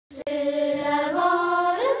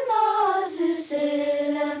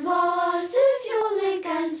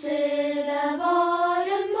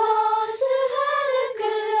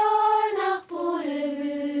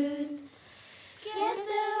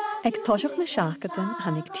Tosioch na seachadan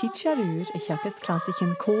hanig teacher úr I cheachas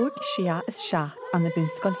clásicin cóg sia is seach an na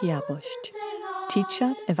bunscoil hiabost.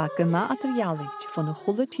 Teacher I bha gyma at yr ialigt fan na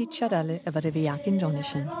chula teacher eile a bhar a bhí ag in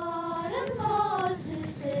Ronishin.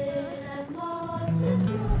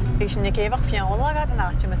 Is na géfach fianlag ar an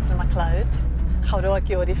áte Mr. MacLeod. Chawro ag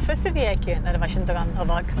iori ffys y fiegin ar y fasyn dogan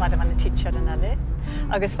ofag mar y fan y teacher yn eile.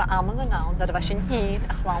 Agus fa amon yn nawn ar y fasyn hyn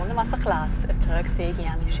a chlawn y mas y chlas y tyg deg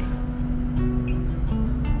ian I si.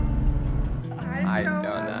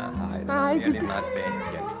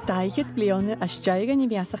 Daigid blione as jaigan I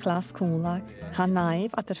bias a chlas cwnlag, ha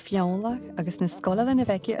naif at yr fianlag agus na skolad yn y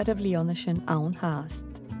fegi ar y blione sin awn haast.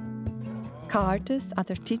 Cartas at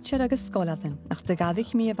yr teacher agus skoladin ach dy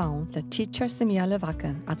gaddich mi a fawn le teacher sy'n mi al y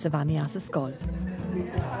fagam at y fami as y skol.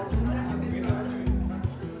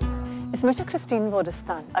 Is mysio Christine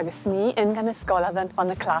Vodestan agus mi in gan y skoladin fan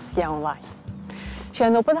y clas iawn lai.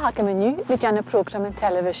 Sian opad hagam yn yw fi jan y program yn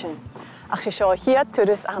television. Ach si sio hiad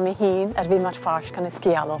twrys am ei hun ar fi mar ffars gan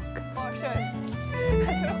ysgialog.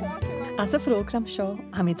 As y program sio,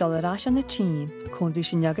 ha mi dol yr as an y tîn, cwndri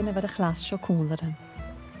sy'n iogan y fod y chlas sio cwnlaran.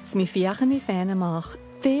 Smi fiach yn mi ffen amach,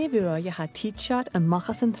 de fwy ha teacher yn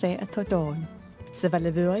machas yn tre y tordon, sy fel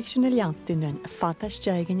y fwy sy'n y liantyn yn y ffatas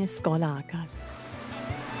jaigan y sgol agar.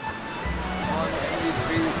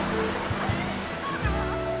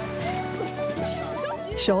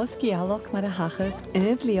 Sio ysgialog mar y hachyd yn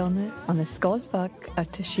y flione an y sgol fag ar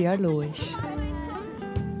ty siar loish.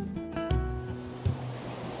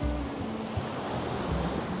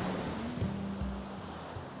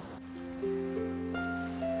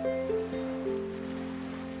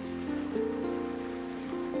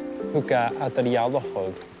 Hwga at yr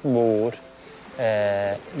ialwchog môr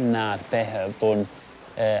na'r behe bwn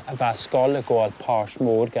a ba sgol y gwael pars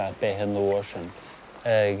môr gael behe nôr sy'n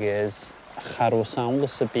agos charw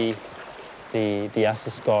sawnlys y bi di as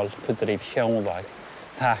y sgol cwydr i'w siawnlag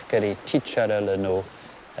tac ar I teacher yl nhw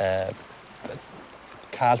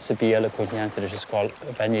cael sy bi yl y cwydniant ar y sgol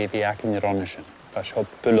fan fi ac yn i'r onisyn ba sio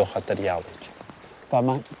bwlwch at yr ialwyd. Ba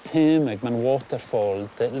mae'n tymig, mae'n waterfall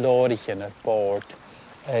lor ich yn y board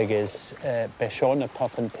agos besion y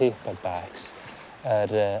puff and paper bags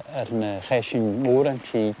na chesyn môr an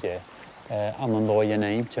tîde an an loi yn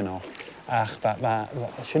eintio noch. Ach,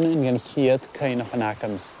 sy'n yn gan chiad cael noch yn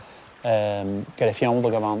agams gyda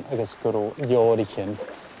fiamlag afan agos gwrw iorig yn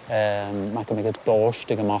mae gymig y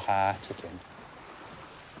dost ag ymach atig yn.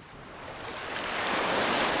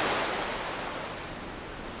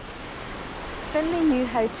 When they knew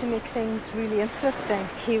how to make things really interesting,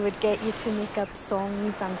 he would get you to make up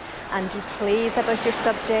songs and do plays about your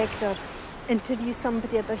subject or interview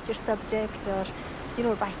somebody about your subject or, you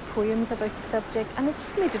know, write poems about the subject, and it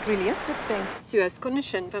just made it really interesting. Suas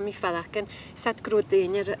connection van mi falaken sat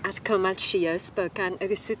grodener at kamal shias bakan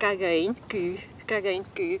agus gagain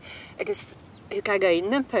gu agus gagain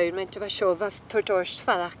den parliament var shova tortors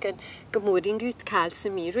falaken gemoring ut kalse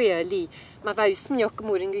mi really ma va usm yok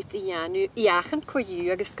gemoring ut ianu iachen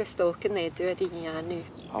koju agus gastoken nedu ad ianu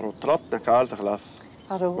aro trot na kalse glas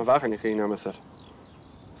aro ma vagen ik in ameser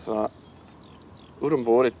so urum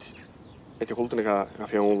borit et je golden ga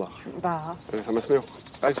fianlag ba en dan mesmeo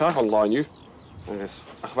ik zag online nu dus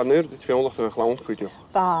ach wanneer dit fianlag een glaun kujo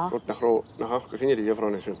ba wordt na gro na ha gezien die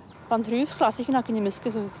juffrouw is van truus glas ik na kan je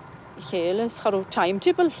miske Hele, scharo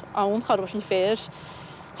timetable, awn charo sy'n fair.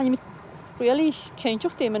 Han i'n really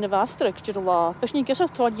ceintioch dim yn y fastrug gyda la. Fes ni'n gysio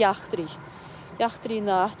tod iachtri. Iachtri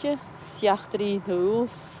naatje, siachtri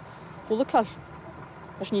nŵls, hwlygol.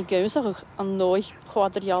 Fes ni'n gymsach an noi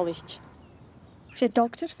chwader ialigt. Se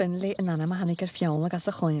Dr. Finlay yn anam a hannig ar fianlag as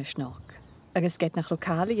a choinsnog. Agus get nach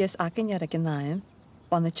rocali is ag yn iarag yn naim,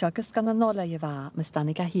 ban y tjagas gan y nola I fa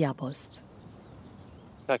mystanig a hiabost.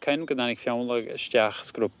 Tá ceann go dtanaigh fianlag isteach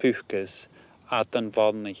sgrú puchas at an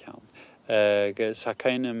bhádnaigh cheann. Agus tá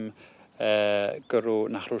ceannim gurú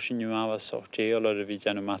nach ró sin nuamhas ó déal ar a bhí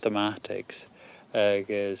deanú mathematics.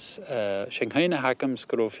 Agus sin chéine hagam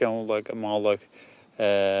sgrú fianlag amálag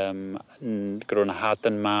gurú na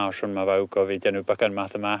hatan más an má bhá go bhí deanú bacan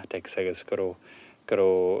mathematics agus gurú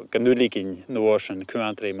ganúligin nóir sin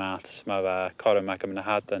cuantraí maths má bhá caram macam na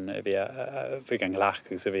hatan a bhí gan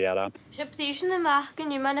lachgus a bhí aram. Se bdíis na mach gan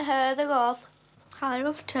yma na hyd a gol.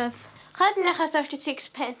 Harold Tuff. Chad na cha 36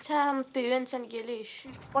 pence am bwyn san gilis.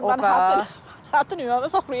 Hatan yw,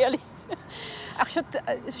 fes o'ch really. Ach, sydd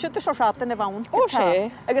ysio rhatan y fawn? O, se.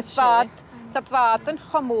 Agus tad fad yn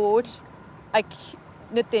chamwyd ag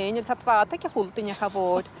na dyn, tad fad ag a hwldyn i'ch a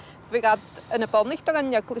fod. Fe gad yn y bonnych do gan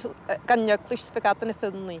nyglwys fe gad yn y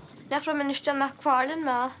ffilmlich. Nach rwy'n mynd ystod mach farlyn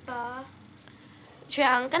ma. Ba. Tre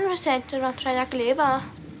angan fy senter o'n trai a glefa.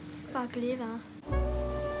 Ba glefa.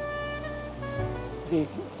 wie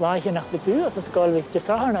gleiche nach betu, als es gal wie die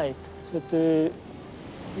Sachen nicht. Es wird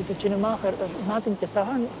wie du chine macher, nach dem die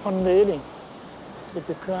Sachen von Lehrling. Es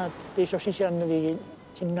wird gerade die schon schon wie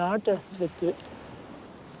chinart, es wird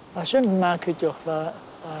was schön mag ich doch war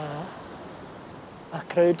a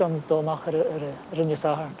kreut an do macher rinne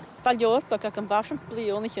Sachen. Valjor, bak ac yn fashion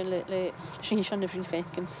blionig yn le sy'n eisiau nefyn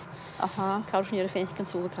ffencans. Aha. Cawr sy'n eisiau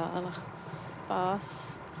ffencans o'r caelach. Bas.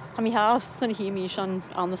 Ham I haast yn hi mi eisiau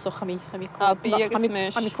annasoch ham I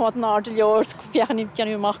cwad yn ardal lior, fiach yn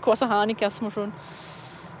i mach cwas a hanig gas mor rhwn.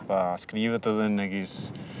 Ba skrivet ydyn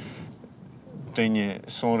negis dynnu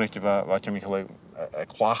sonrich wat je mi gelijk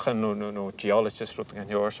klachen no geologist rwt gan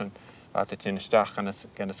jorsen. At het in stach gan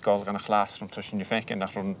het skol gan a glas rond tussen je fenken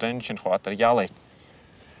nach rond dungeon gaat er jalig.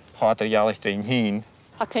 Gaat er jalig drin heen.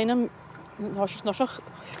 Ha keinem nog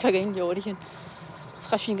geen jorigin.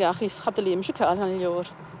 Schashin gach is gaat de lemsche kaal aan jor.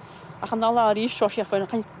 A gaan al ari shoshi afan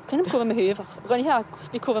kan keinem komen me heef. Gan ja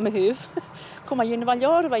speak over me heef. Kom maar in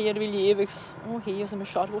valjor waar je wil lewigs. Oh hier is een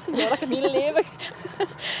schar was in jor kan mil lewig.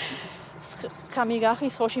 Kan gach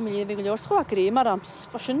is hoshi me lewig jor scho crema rams.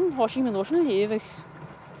 Fashion hoshi me noschen lewig.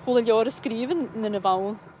 Hoe jor schrijven in een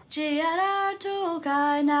vouw. G.R.R.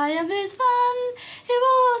 Tolkien, I am his fan. He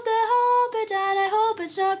wrote The Hobbit and I hope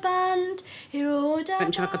it's not banned. He wrote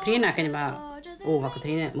down... Katrina kan je maar...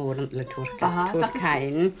 Katrina morgen le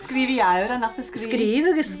Tolkien. Skrif I aura nach det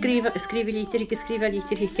Skriva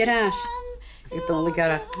lite hickeras. Ik dålig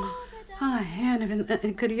gara.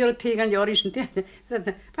 En kun je tegen jaar is niet.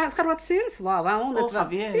 Wat gaat wat serious waarom dat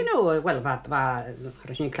wat you know wel wat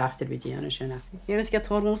geen klachten bij die ene schöne. Je weet dat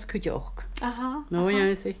hoor ons kun je ook. Aha. Nou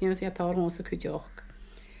ja, zeg je dat hoor ons kun je ook.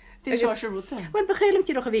 Dit is je route. Wat begrijp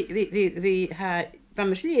je toch wie ha dan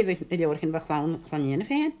misschien even in jaar geen van je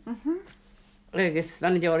fan. Dus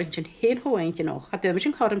wanneer jaar een heel goed eentje nog. Had je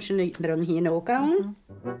misschien harm zijn er hier ook aan.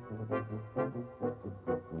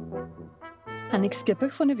 Hannig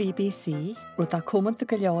skipper van de BBC roet dat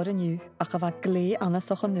komende jaren nu ach wat glee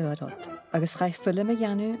Ionnsachadh neurot. Agus ga vullen met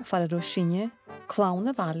janu van de Roshinje,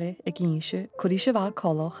 clowne valle, eginsje, korische wa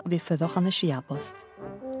koloch wie verdoch aan de Shiapost.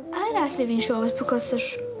 I like living shows because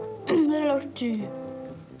there's a lot to do.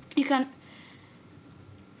 You can,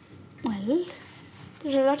 well,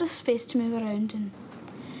 there's a lot of space to move around in.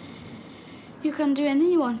 You can do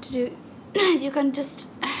anything you want to do. You can just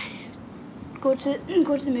go to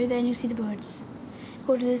the moor, then you see the birds.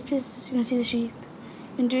 Go to this place, you can see the sheep.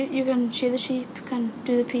 You can shear the sheep, you can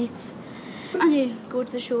do the peats. And you go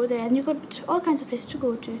to the show there, and you've got all kinds of places to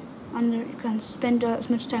go to. And you can spend as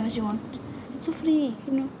much time as you want. It's so free,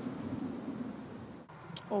 you know.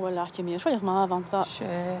 Oh, well, laat je meer van je maar, want dat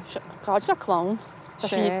gaat je clown.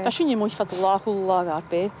 Dat is niet mooi van de laag hoe laag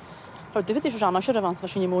arbeid. Maar dit is jammer, want dat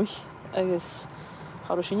is niet mooi. Dus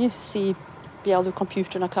ga je niet zien. Bij de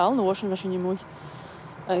computer na kaal, noorsen was niet mooi.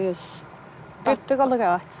 Dus Guttig alle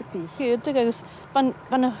gaat ze pi. Guttig, dus ban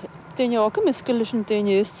den ook een muskelischen den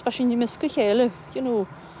is, was niet muskel hele, you know.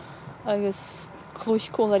 Dus kloeg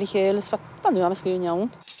kon dat hele, wat nu alles geen jou.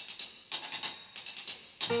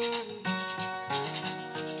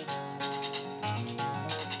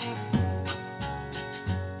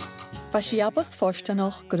 Was Shiapost forste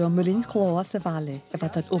nog grommelin kloa se valle,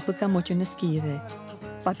 wat dat opet gaan moet je ne skire.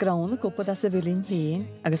 Ba graune gopa da se vilin heen,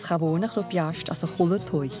 agus chavonach ro biast as a cholle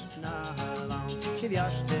toich.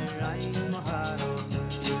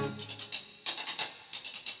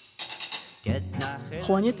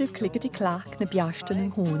 Chonje du klicket die klak na biasten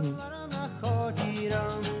in honi.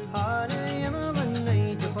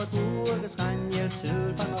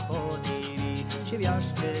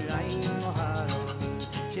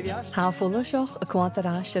 Ha volle sioch a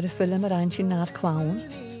quantarás ar a film ar ein sin nar clown,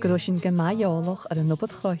 gyda sy'n gymaiolwch ar y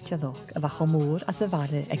nobod chroetiaddog a fach o môr as y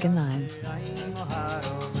fare ag yn nain.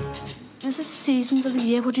 This is the seasons of the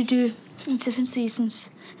year, what do you do in different seasons?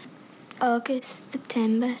 August,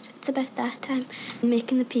 September, it's about that time,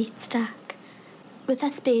 making the peat stack. With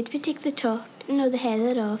that spade we take the top, the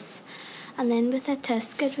heather off, and then with that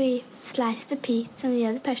tusker we slice the peats and the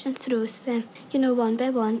other person throws them, one by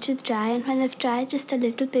one to dry, and when they've dried just a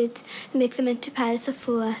little bit, make them into piles of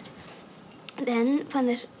 4. Then, when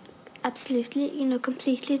they're absolutely,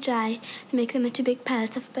 completely dry, they make them into big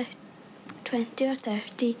piles of about 20 or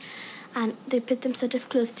 30, and they put them sort of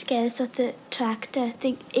close together so that the tractor,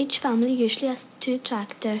 each family usually has 2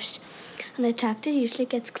 tractors, and the tractor usually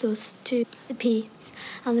gets close to the peats,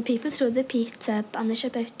 and the people throw the peats up, and there's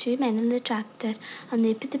about 2 men in the tractor, and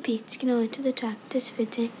they put the peats, into the tractor's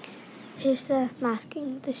footing. Here's the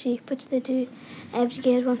marking of the sheep, which they do every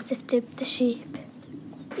year once they've dipped the sheep.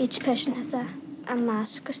 Each person has a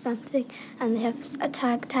mark or something, and they have a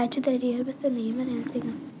tag tied to their ear with the name and everything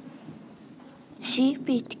else. Sheep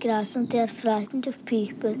eat grass and they are frightened of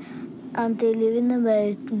people and they live in the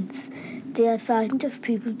mountains. They are frightened of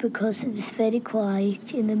people because it is very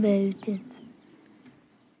quiet in the mountains.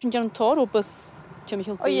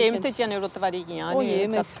 O ie, mynd ydi anu rwyd y fari gian. O ie,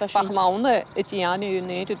 bach lawn ydi anu yw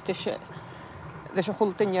wneud. Dys y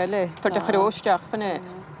chwlt yn iele. Tord y chrws diach fan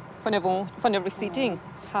y receding.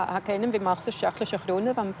 Ha cael fi mach sy'n siach lys y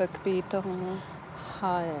chrwn y fan byg byd.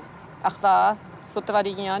 Ach fa, rwyd y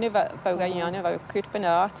fari gian, fawr gian, fawr cwrt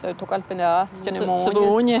benat, fawr togal benat.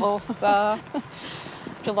 Safoni. O, fa.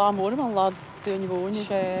 Dwi'n la môr yma'n lad byw'n i fwni.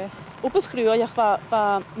 O beth chrw, iach fa,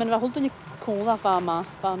 mae'n fa hwlt yn i cwla fa ma,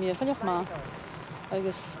 fa mi effeil i'ch ma.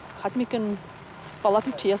 Agus had mi gan balak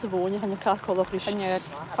yn tia sa fwni, han i'n cael colwch rys.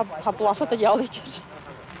 Ha blasat a iawn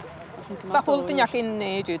Sfa hwlt yn iach yn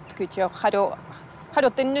neud yw't gwydioch.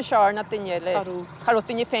 Charot dyn y siar na dyn iele. Charot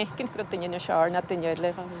dyn i ffencyn gyda dyn y siar na dyn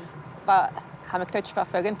iele. Fa ham ag tøtch fa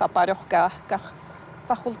ffegyn, fa barwch gach.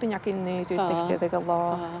 Fa hwlt yn iach yn neud yw't digdydd ag ala.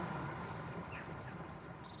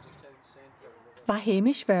 Fa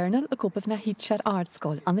Hamish Vernal y gwbydd na hitchar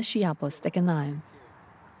artsgol an y siabost ag ynaim.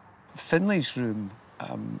 Finley's room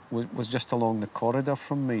was just along the corridor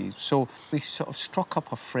from me, so we sort of struck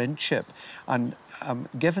up a friendship, and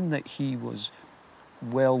given that he was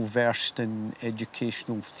well versed in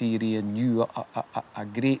educational theory and knew a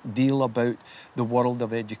great deal about the world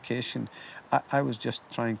of education, I was just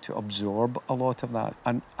trying to absorb a lot of that,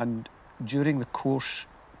 and during the course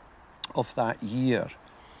of that year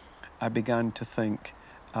I began to think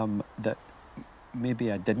that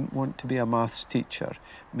maybe I didn't want to be a maths teacher.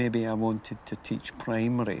 Maybe I wanted to teach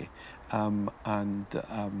primary and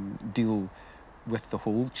deal with the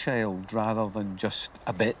whole child rather than just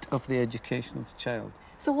a bit of the education of the child.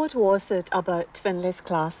 So what was it about Finlay's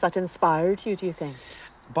class that inspired you, do you think?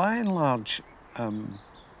 By and large,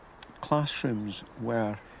 classrooms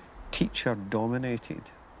were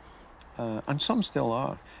teacher-dominated, and some still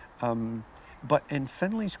are. But in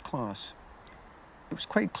Finlay's class, it was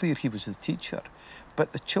quite clear he was the teacher,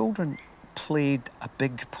 but the children played a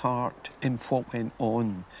big part in what went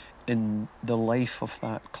on in the life of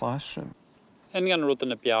that classroom. En gan rwyd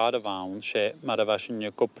yn y biad y fawn, mae'r efallai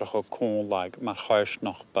ni gwbrach o cwnlag, mae'r choes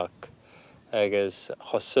noch byg, agos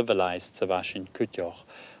cho civilised y fasyn cwtioch.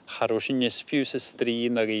 Charwys yn ysfiws y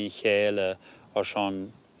strin ag I chael o'r son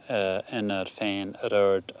yn yr ffein yr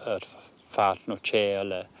yrd yr ffart no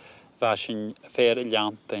chael fasyn fer y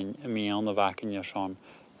liantyn y mian y facyn o'r son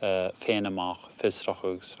ffein ymach,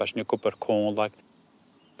 fysrochwgs, fasyn ni gwbr cwnlag.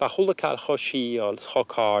 Fachwl y cael cho siol, cho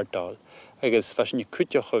cardol, agos fasyn ni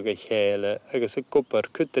cwtioch ag y chael, agos y gwbr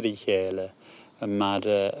cwtr I chael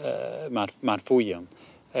mae'r fwyam.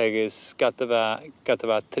 Agos gata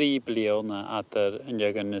fa 3 blion at yr yn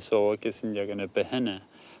ygyn y so, agos yn ygyn y behinna,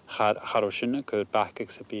 charwysyn y cwr bach ag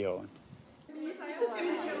sy bion.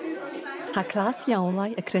 Ha clas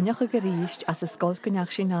iawnlau y crynioch y gyrrisht as y sgol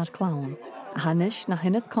gynnach sy'n ar clawn, a hanes na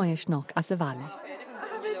hynnydd coes nog as y fale.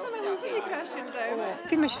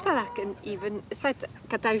 Fi mys falach yn even, said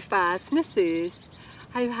gadaw fas na sys,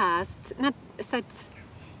 hau hast, na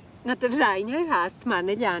dy frain hau hast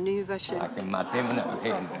man y lianw fasy. Ac yn madem yn y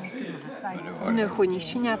hen. Na chwni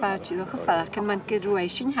sy'n abad ydwch y falach yn man gyrwai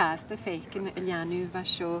sy'n hast y ffeic yn y lianw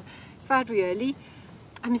fasy. Sfar really,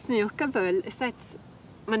 a mis miwch gyfyl, said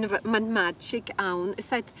man magic awn,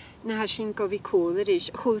 said na ha sy'n gofi cwl yr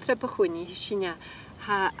eich, chwltra bychwni sy'n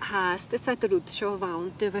hast, said rwyd sio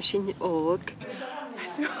fawn, dy fa sy'n og.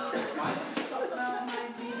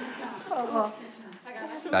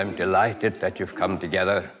 I'm delighted that you've come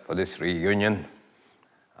together for this reunion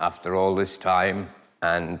after all this time,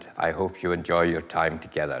 and I hope you enjoy your time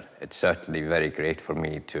together. It's certainly very great for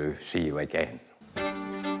me to see you again.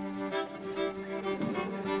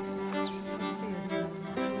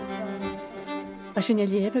 As sy'n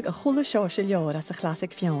eliefig y chwl y sios y lior as y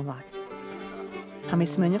clasig fionlag. Ha mi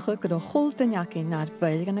smynioch o gyda chwl dyniagin na'r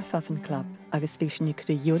bylg yn y Fuffin Club agos fi sy'n i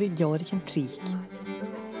creu liorig yn trig.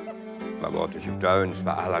 Mae Watership Downs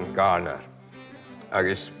fa Alan Garner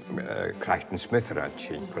agos Crichton Smith ran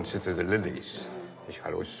sy'n Consider the Lilies. Is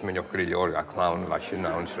haros smynioch creu liorig a clawn fa sy'n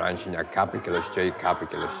nawns ran sy'n a capigal ys jay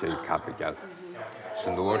capigal.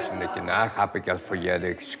 Sy'n ddwyr sy'n ydyn na capigal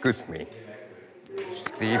ffwyedig sgwth mi.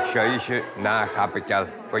 Steve Shaisha na capital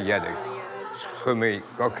for yedig. Schummy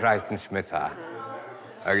go Crichton Smith a.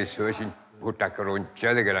 Agis hwysyn hwt ac ar o'n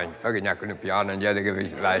jedig arain. Fagin ac yn y pian yn jedig y fi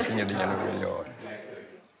rhaid yn ydyn.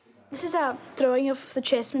 This is a drawing of the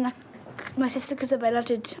chessmen that my sister Isabella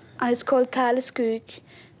did, and it's called Talis Cook,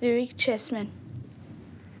 the Greek chessmen.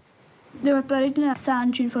 They were buried in a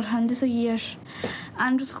sand dune for hundreds of years,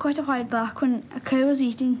 and it was quite a while back when a cow was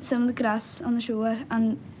eating some of the grass on the shore,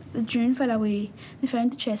 and the June fell away. They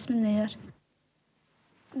found the chessmen there.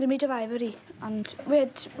 They're made of ivory, and we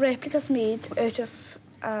had replicas made out of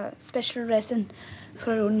special resin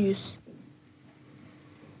for our own use.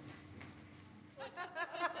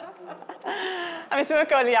 I'm so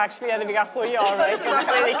gully actually, and we got fully all right. I'm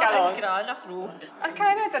really calm. I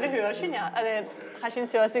kind of had a hurshin, yeah. And hasn't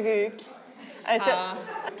so as a good.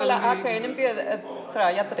 Well, I kind of feel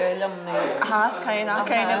try at the rail and has kind of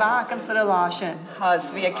back and sort of lashing.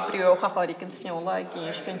 Has we explore how you can feel like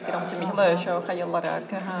you can get on to me hello show how you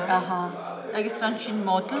like I guess ranching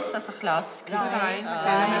models as a class.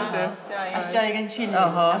 As giant chin.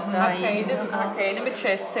 I kind of a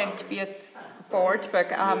chess set be board,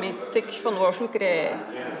 but I mean, take from Warsaw grey.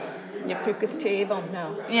 You pick a table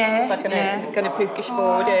now. Yeah. But can you pick a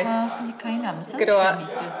board? You kind of get a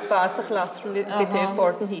pass a classroom with the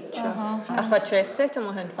board and hitch. I had chess set and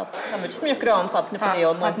I had just me a ground fat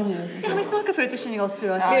Napoleon. I was smoking food to go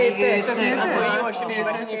through. Good.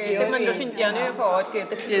 Man goes in January hard, get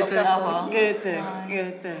the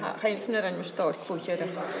Good. Heinz me and start putting it.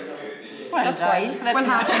 Well,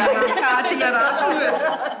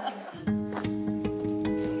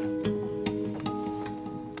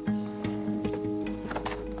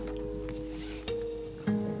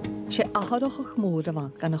 sé athracha mór a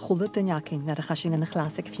bhain gan na chola duineacin ar a chaising na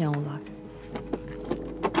chlásig fianlag.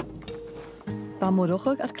 Ba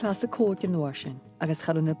mórachag ar chlasa cóg an nóir sin, agus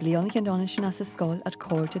charú na blianaigh an dána sin as a scáil ar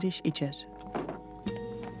cóirdiris idir.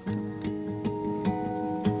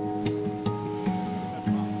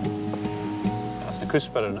 As na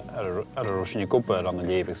cúspar ar a roisin gúpa an na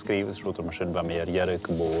léomh scríbas rútar mar sin ba mé ar dhearú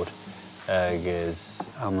go mór agus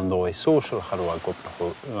an dói social charú a gúpa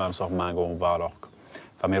chu am soch má go bharach.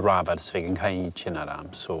 Ba mé rábhar svig an caid sin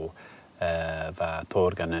aram, so ba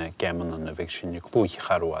tór gan geman an a bhíh sin clúich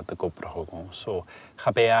charú a gúpa go. So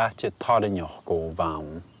cha bé áte tárinneoch go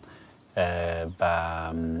bhain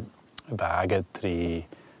ba agad trí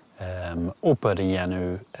opar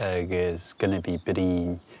dhéanú agus gana bhí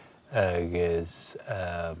brín agus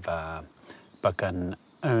ba gan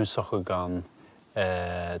ansacha gan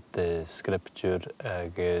de scriptúr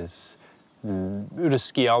agus ur a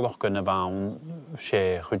scialach gan a bhain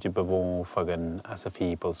sé chuide bhón fagan as a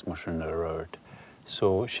fíbals mar sin a röird.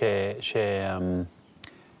 So sé cha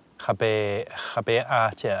bé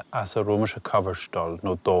áte as a Romish coverstall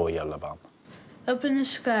nó dóil a bhain. Up in the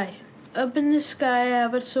sky. Up in the sky,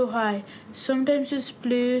 ever so high. Sometimes it's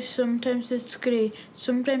blue, sometimes it's grey,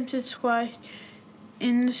 sometimes it's white.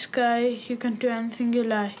 In the sky, you can do anything you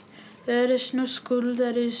like. There is no school,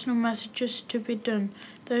 there is no messages to be done.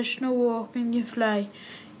 There's no walking, you fly.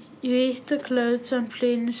 You eat the clouds and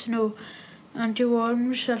play in the snow, and you warm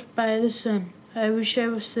yourself by the sun. I wish I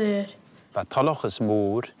was there. Ba talach is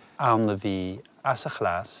mór an a bhí as a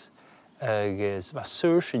chlas, agus ba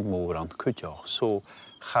suirsin mór an cúteach. So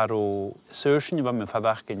charó suirsin ba me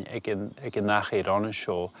fadachgin ag nach Iran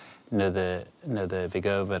seo na de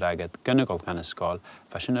bhigöver agad gynnagol gan a scáil,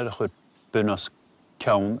 fa sin ar a chud bunos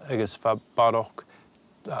ceann agus fa barach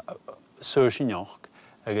suirsinneach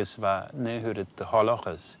agus fa nehurid de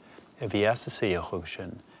hálachas a bhí as a séoch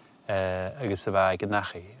sin agus a bha ag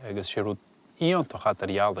nachi agus sé rúd Ionnsachadh at ar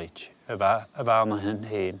ialaid a bha na hin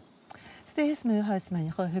héin. Stéis mú haus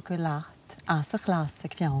mein go hugu lacht as a glas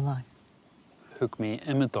ag fianlag. Hug mi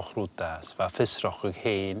imimedoch rúd das, bha fisrach ag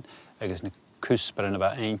héin agus na cúspar a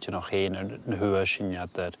bha eintje noch héin na hua sin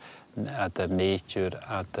at ar nature,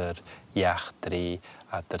 at ar iachtri,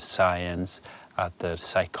 at ar science, at ar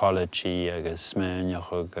psychology agus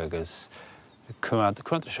smúneach agus cuad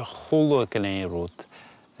sé chulú gan é rúd.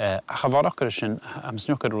 A chavarach sin am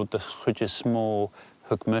snuch ar rúd a chuide smó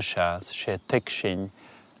hug muisas sé tic sin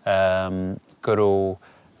char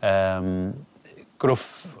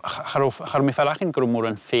mi fallachin gro mór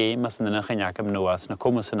an fé mas na nachinacham nuas na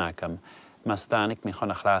cumasanacham mas danig mi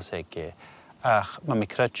chuna chlasa ige ach ma mi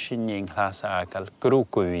crut sin ein chlasa agal gro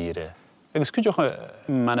gwyre. Agus cwydioch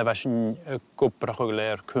man a fasin gwbrach o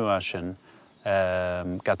gleir cwa sin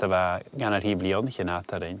gata fa gan ar hiblion chi'n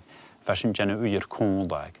atarin fasin jana ui'r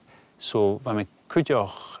cwnlag. So fa mi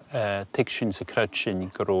cwydioch tig sin sa crut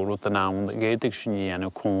sin gro rwt a nawn gedig sin i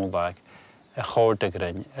anu cwnlag a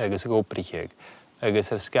chordagrin agus a gobrichig. Agus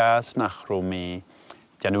sgas nach romi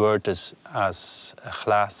jana wyrdas as a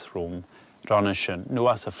classroom Ronnishin, nu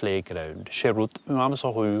as a playground. Sé rút amas a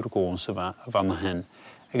hwyr gons van hen.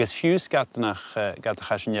 Agus fiús gat a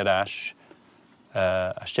chasin yarás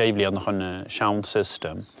a steivli noch an sound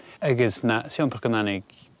system. Agus na siantach gan anig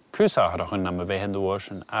cúsacharach an am a bheith hen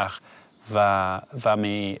dúorsin ach va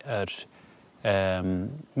mi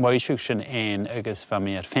moisiúg sin ein agus va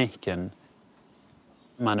mi feikin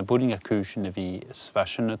Mae'n bwydyn y cwysyn y fi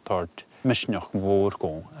sfasyn y tord misnioch fawr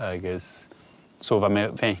go, agos so fa me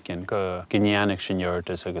fenkin go genianig sy'n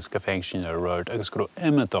yrtys agos gyffeng sy'n yr rwyd agos gwrw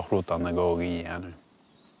ymwyd o'ch rwyd an y gog I anu.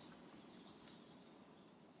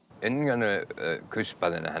 Yn gan y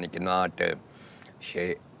cwsbad yna, hann I gynnad sé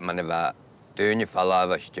mae'n efo dyn I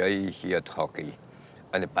falaf as jai hi at hoci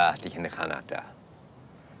yn y bati yn y Canada.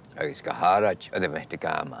 Agos gaharad yn y fehti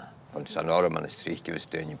gama, ond san o'r mae'n ystrych gyfys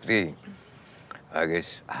dyn I bri.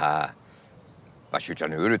 Agos ha Vasju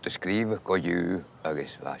tjanu urut te skrive ko ju,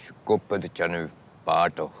 agis vasju koppa de tjanu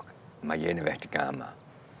baartoch ma jene weg te kama.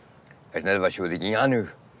 Es net vasju de janu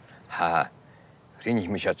ha rinig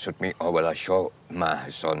mich hat sut mi awala sho ma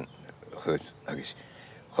son goed agis.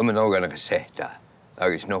 Kom no gan gesetta.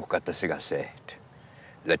 Agis nog kat te gesett.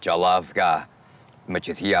 Let jalav ga met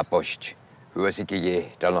je hier post. Hoe is ik je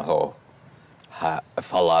dan ho? Ha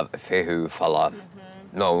falav fehu falav.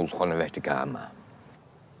 No gewoon weg te kama.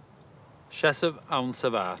 Siasaf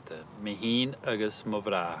Ionnsachadh mi hyn agos mo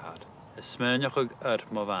vrahad, ysmynioch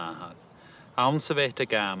mo vahad. Ionnsachadh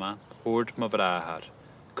gama, hwrd mo vrahad,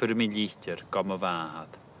 cwrw mi lítir go mo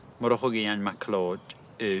vahad. Morwch o gian ma clod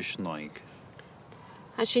ys noig.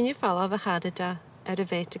 Ha sy'n I falaf a chadada y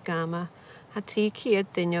feit gama, ha 3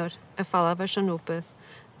 ciad dynior y falaf a sy'n wbydd.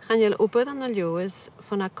 Chan yl wbydd an y liwys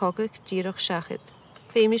ffwn a cogach diroch siachyd.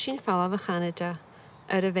 Fe mi sy'n falaf a chadada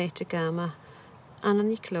y feit gama. Anna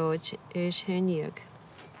ni Claude is hyniog.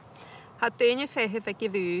 Had dyn fehe fe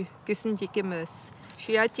gyfu gysyn dig ymys.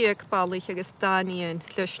 Si a diag balich agos danien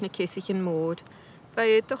llys na cesich yn môd. Fe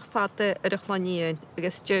edrych ffadau yr echlonien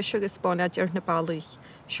agos jes agos bonad yr na balich.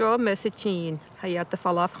 Sio ymys y tîn hai ad y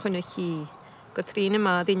falaf chwn y chi. Gotrin y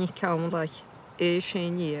mad I ni cawnlach is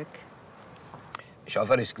hyniog. Sio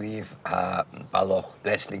fer ysgrif a baloch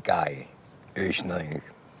Leslie Guy is noig.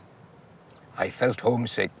 I felt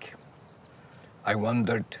homesick. I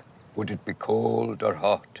wondered, would it be cold or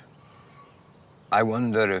hot? I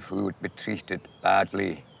wonder if we would be treated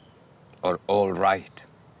badly or all right.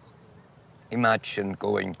 Imagine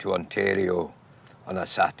going to Ontario on a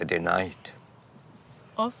Saturday night.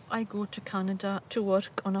 If I go to Canada to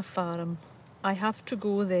work on a farm, I have to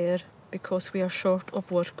go there because we are short of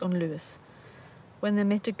work on Lewis. When the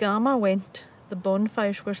Metagama went, the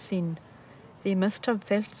bonfires were seen. They must have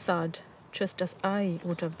felt sad, just as I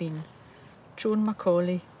would have been. Joan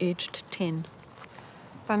Macaulay, aged 10.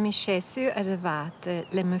 Fa mi siesu ar y fad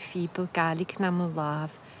le my ffibl galig na my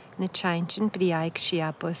laf, na chaintyn briaig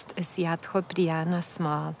siabost y siadcho brian a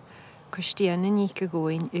smal, cwestiwn yn ich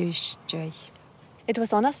goin jai. It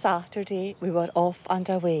was on a Saturday we were off and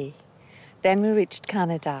away. Then we reached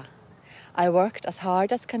Canada. I worked as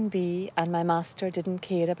hard as can be and my master didn't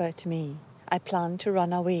care about me. I planned to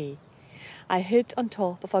run away. I hid on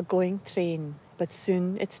top of a going train, but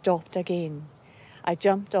soon it stopped again. I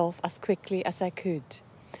jumped off as quickly as I could.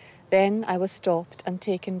 Then I was stopped and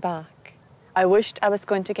taken back. I wished I was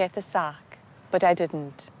going to get the sack, but I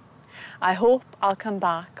didn't. I hope I'll come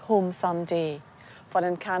back home someday, for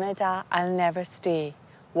in Canada I'll never stay,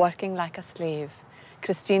 working like a slave.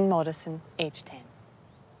 Christine Morrison, age 10.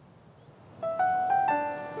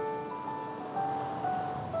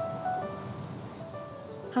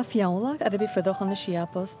 Ha fianlag ar y byfyddwch yn y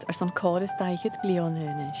siabost ar son coris daichyd blion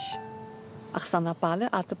ynish. Ach san a bale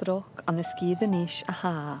adabroch an y sgydd yn ish a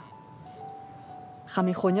ha. Cha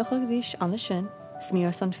mi chwnioch ag rish an y sin,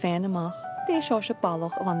 smior son fen ymach, de siors y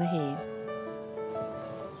baloch o fan y hen.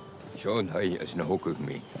 Sean hai is na hwgwg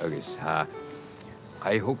mi, agos ha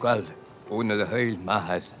hwgal o'n y hyl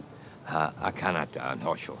mahas ha a Canada yn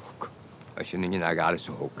hosioch. As yn un ag aros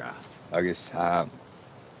o hwga, agos ha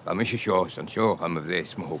Ba mi sio san sio am y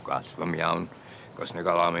fles my hwgas fam iawn, gos na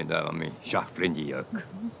gael am da am mi siach blindiog.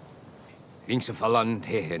 Fi'n sy'n ffalan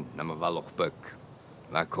tehen na ma falwch byg.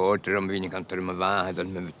 Fa codr am fi'n cantor am y fahad yn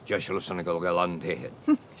mynd jesol san y gael an tehen.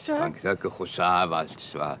 Fan gyda gychwsa falt,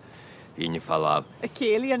 fa fi'n ffalaf. Y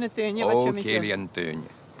celi yn y dynnu? O, celi yn dynnu.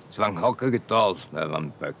 So fan hogg y gydol na fan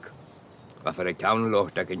byg. Fa fyr ei cawn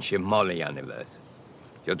locht ag yn sy'n moli an y fydd.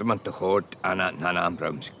 Jod yma'n dychod anna am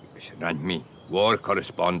brams rhan mi. War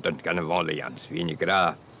correspondent gan y folians, fi'n I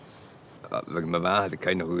gra. Fy ma fahad y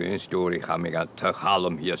cain o hwy'n stori cha mi gael tych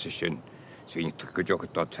halwm hi as ysyn, fi'n gydioch y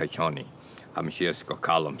dod teichoni. Ha mi si ysgo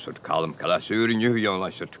calwm, sort calwm cael asur yn yw iawn,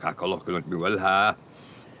 sort cacolwch yn mi wel ha.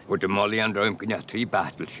 Wyd y molian roi'n gynnach 3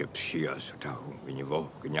 battleships si as, wyd a hwn gynnach fo,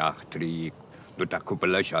 gynnach 3, wyd a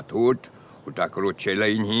cwbl eich at hwyd, wyd a gwrw tila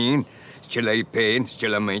un hun, tila I pen,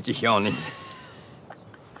 tila meint I chioni.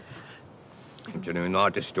 Dyn nhw'n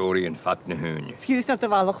nod y stori yn ffat na hwn. Fiws at y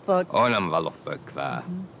falwch byg? O, na'n falwch byg fa.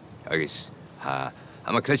 Agos, ha,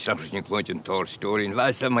 A mae Christian Frisnig glwyd yn tor stori, yn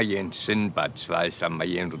faes am mae un Sinbad, faes am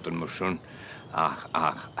mae un rwyd yn mwyswn, ach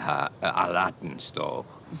Aladdin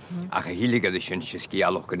stoch. Ach a hilig ydych sy'n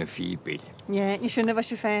sgialwch yn y ffibl. Ie, ni sy'n efo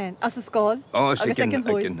sy'n ffein. As y sgol? O,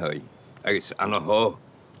 sy'n hwy. Agus anna ho,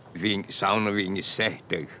 sawn o fi'n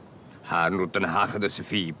settig, ha'n rwyd yn hachad ys y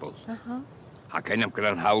ffibl. Ac ein am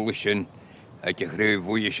gyda'n hawl sy'n, ydych rhyw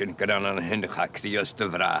fwy sy'n gyda'n yn hyn ych ac ddios dy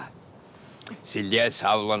fra. Sy'n lies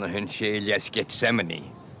hawl yn hyn sy'n lies Gethsemane,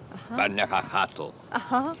 fannach a chatl.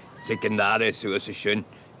 Sy'n gyndares yw ys sy'n,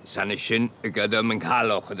 san sy'n y gydym yn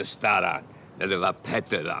calwch y staran, na dy fa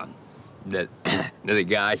Peter an. Na dy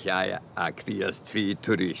gall ac ddios 3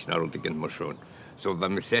 twris na rwyd yn mwyswn. So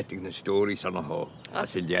fa mi setig na stori san o ho. A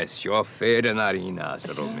sy'n lies sio ffer yn ar un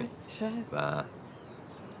as ar omi. Fa.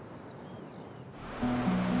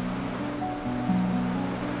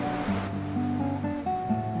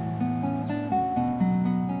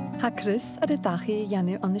 Ha Chris ar y dachu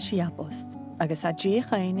iannu an y siabost, agus a dje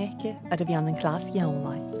chaineke ar y fian yn clas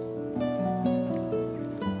iawnlau.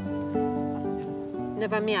 Na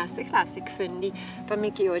fa mi as y clasig ffynnu, fa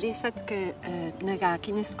mi giori sad na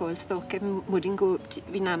gag yn ysgol stoc mwyn go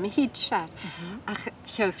fi na mi hyd siar. Ach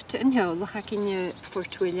llyft yn hiolwch ac yn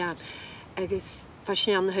ffwrtwylian. Agus fa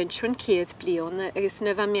si an hyn siwn cedd blion, agus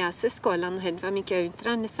na fa mi as ysgol an hyn, fa mi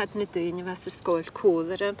gawndra na sad na dyn fas ysgol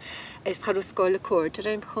cwlyrym, ys char ysgol y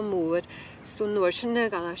cwrdyrym chymwr. So nôr sy'n na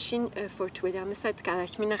galaf sy'n ffwrtwylian, sad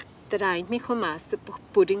galach mi nach drain mi chwmas,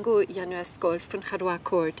 bwydyn go ianw ysgol ffyn charwa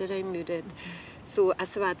cwrdyrym mwyd. So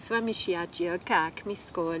as wat fa mi siadji o gag mi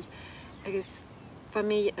sgol, agus fa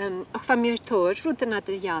mi'r tor rwyd yn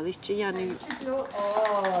adrialis i anu.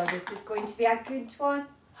 Oh, this is going to be a good one.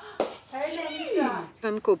 Fa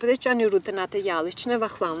mi gwybod eich anu rwyd yn adrialis na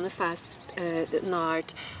fach lawn y ffas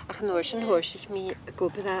nard, ach nôr sy'n horsich mi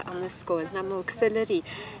gwybod an y sgol na mwg syleri.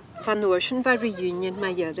 Fa nôr sy'n fa reunion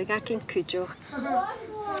mae ydig ac yn cwydioch.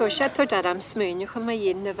 So siad tord ar am smynioch am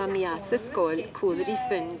mae un na fa mi as y sgol cwlr i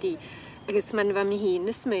ffyndi. Agus man fa mi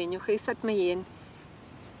hun y smynioch eis at mae un.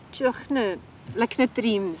 Tiwch na, like na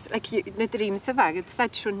dreams y fagad,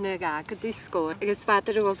 said siwn na gag y dysgol. Agus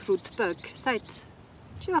fad ar ôl rwyd byg, said.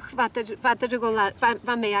 Tiwch, fad ar ôl,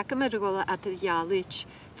 fa me ag am ar ôl adr ialwch,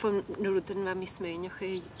 ffwn rwyd yn fa mi smynioch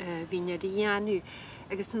ei fi'n ar i anu.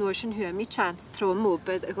 Agus nôr sy'n hwyr mi chans tro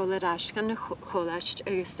mwbyd ag ôl yr as gan y cholast,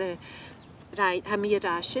 agus ha mi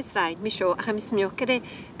rasys rhaid mi sio, ac am smioch gyda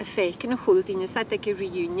y ffeik yn y chwld un ysad ag y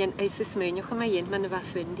reunion, eis y smynioch am ein man y fa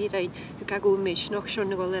ffyndi rhaid, yw gag o misnoch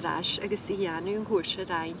sion ag ôl y ras, agos i ianw yn gwrs y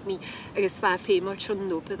rhaid mi, agos fa ffeimol sion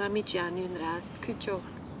nŵbydd am i ianw yn rast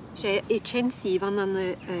cwtioch. Se echen sifan an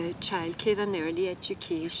y childcare and early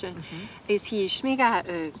education, eis hys mi ga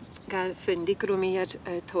ffyndi grwm i'r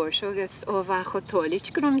torsio, agos o fach o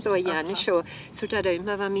tolich grwm do ianw sio, so da rhaid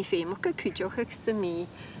ma fa mi ffeimol ga cwtioch ag symi.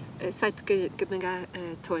 Said gymryd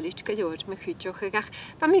toilet gyda'r mae chwydioch ag ach.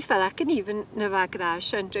 Fa mi fel ac yn even na fa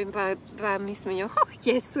gras yn drwy'n fa mi smynioch, och,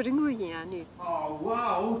 yes, wrth yn gwynion. Oh,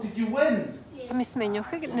 wow, did you win? Fa mi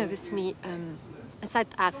smynioch ag nefys mi,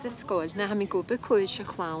 said as y sgol, na ha mi gwybod cwyl sy'n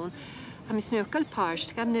chlawn. Ha mi smynioch gael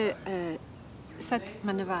parst gan said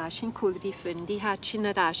man y fas sy'n cwlr i ffyndi, ha sy'n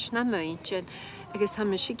yr as na mwyn. Agus ha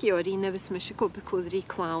mi sy'n giori nefys mi sy'n gwybod cwlr i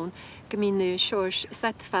chlawn, gymryd na siwrs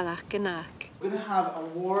said falach gynnach. We're going to have a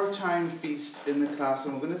wartime feast in the class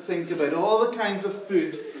and we're going to think about all the kinds of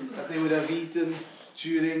food that they would have eaten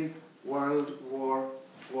during World War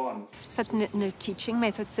I. Said na teaching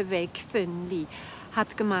methods y feg ffynli.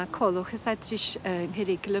 Had gyma colwch ys adrys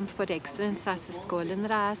curriculum for excellence as ysgol yn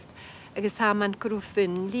rast. Agus ha man grw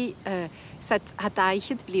ffynli, said had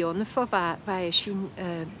aichyd blion y ffo fa eisiau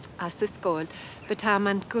as ysgol. But ha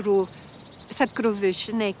man grw Said grw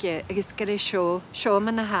vision ege, agos gyda sio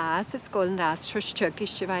man a has ysgol yn ras, sio styrg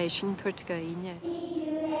eisiau fa eisiau'n twrt gain.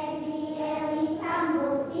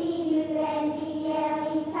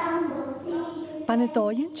 Ban y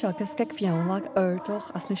doi'n siagas gag fiawnlag yrdoch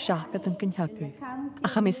as na siagad yn gynhagw.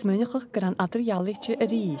 A cham is mynioch gyda'n adrialich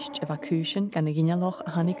yr eist efo cwysyn gan y gynhaloch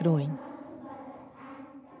a hannig rwy'n.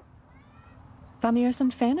 Fa mi ers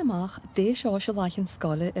yn ffen amach, de sio sio laich yn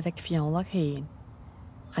sgole efo fiawnlag hen.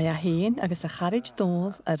 Ga a hen agus a charid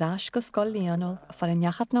dôl a ras go sgol leanol far a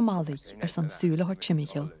neachad na malig san súla hor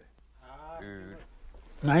Chimichael.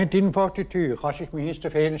 1942, gas ik me eerst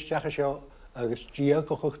veel zeggen zo, agus diag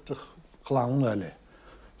go chuchtach clown alle.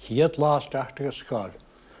 Hier laatst achter sgol.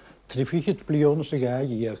 Trificht blion se ga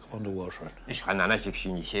diag van de warsen. Is gaan na ik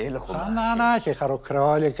sien hele kom. Na, ik ga ook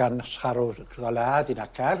kraal, kan scharo kralaat in a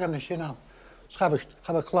kaal gaan sien. Schab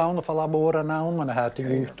ik clown van labora naam, maar had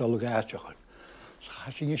die tol gaatje.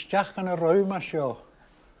 Als je stach kan een ruim als je.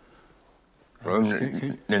 Rhwng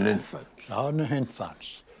yn infants. No, yn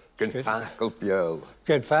infants. Gyn ffacl biol.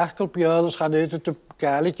 Gyn ffacl biol ys chan eid y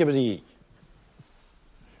gael i gyfri.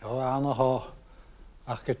 Jo, anna ho.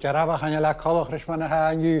 Ach gyda fa chan ila colwch rys ma'n ha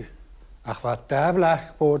yw. Ach fa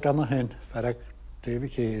daflach bod anna hyn. Farag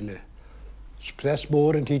defi ceile. Spres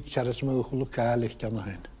môr yn teacher ys mwch hwlw gael i'ch anna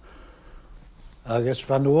hyn. Ag ys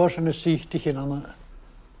fan oes yn y sycht i'ch yn anna.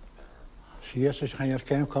 Sies ys chan i'r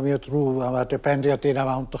cem comi o drw. A fa dependi o dyn a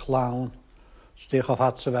fawnt o'ch lawn. Stech of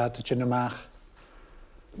hat se wat in de maag.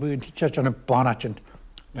 We teacher aan een bonnetje,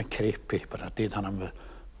 een kreepje, maar dat deed dan een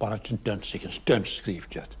bonnetje dunstig, een stunt schreef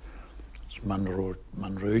je.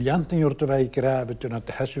 Man roeilant in jorde wij graven toen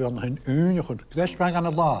het hesje van hun uur goed. Kres maar aan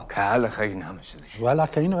het la. Kale geen namen ze. Wel,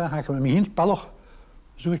 geen we gaan met mijn ballig.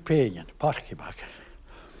 Zo ik peien, parkje maken.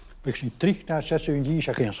 We zien terug naar 6 uur die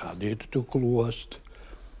ze geen schaal. Die het ook loost.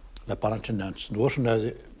 De bonnetje dunstig. Was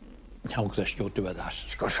een ja, ook dat stoot we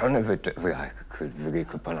dat. Schoon we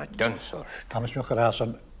kunnen het dansen. Dan is nog graag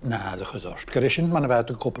een nade gedorst. Christen, maar wij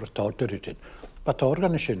de coöperatief eruit. Wat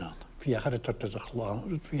organiseren aan? Via het tot de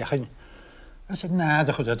glaan. Via geen. Dat is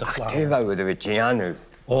nade goed de glaan. Hij wou de Witjanu.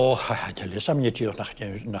 Oh, je leest hem niet hier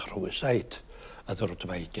naar hoe zijt. Dat er te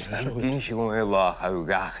wijken. Geen gewoon heel laag hoe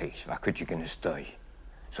graag is. Wat kun je kunnen sturen?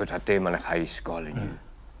 Zodat hij maar een high school in.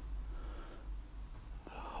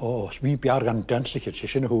 Oh, smiep jaar gaan dansen, het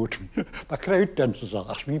is in de hoed. Maar kruid dansen zal,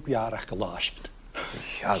 als smiep jaar echt gelaasd.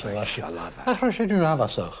 Ja, dat is al af. Ach, wat is nu aan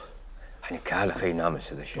was toch? En ik haal geen namen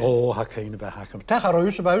ze dus. Oh, ik geen bij haken. Tegen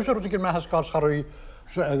ruis, bij dat ik in mijn huis ga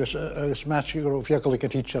ruis. Smaakje of jakkelijk een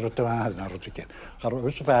teacher te maken naar het keer.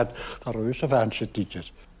 Ruis van zijn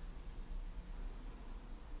teacher.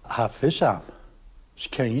 Heb vis aan.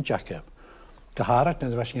 Skijn jacket. De haren,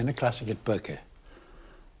 dat was in een klasse het bukken.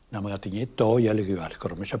 Nou, maar dat is niet door jullie geweld, ik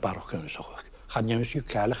kom eens een barok kunnen zeggen. Gaan je eens je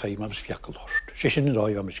kale gaan, maar we spjakken los. Ze zijn in de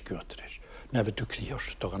rij waar we schuurter is. Nou, we doen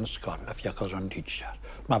krios, toch aan de school, of jakken zo'n teacher.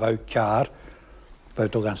 Maar we elkaar, we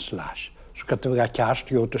toch aan slash. Zo kan we elkaar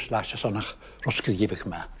sturen de slash, zo nog roskrievig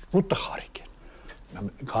maar. Moet de garrike.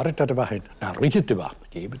 Ik had het dat we heen, nou riet het wel.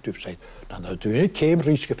 Je hebt het gezegd, dan dat we een keem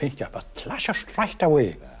riske vindt, ja, wat slash strijkt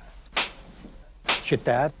away. Zit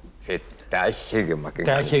daar? Daar hingen maar.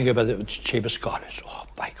 Daar hingen we de scheve school is.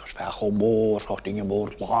 Bijkers, wij gaan moor, dingen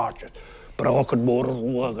moor, laatjes. Broken moor,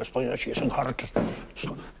 roer, stond je een hartje.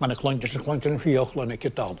 Maar een klontje een viool en ik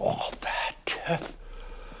het al. Oh, wat tough.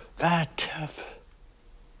 Wat tough.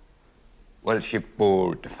 Wel, ze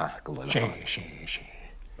boord de fakkel. Zie.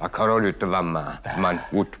 Wat kan er uit de wamma? Man,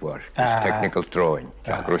 woodwork, is technical drawing.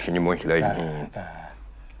 Ja, groot je niet moet leiden.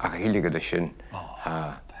 Ach, heilige de zin.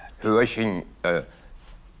 Hoe is je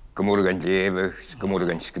gemorgen leven,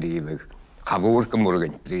 gemorgen schrijven. Gavoor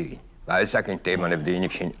gemorgen pree. Wij zeggen thema of die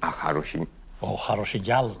niet zien acharoshin. Oh, haroshin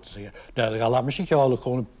jalt. De galamisi jalo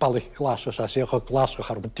kon een palle glas was als je glas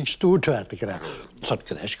gaan met die stoet uit te krijgen. Zodat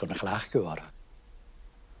ik het kon graag geworden.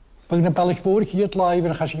 Pak een palle voor hier het live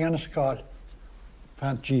en ga je aan de schaal.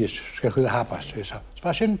 Van jeez, schrik de hapas. Het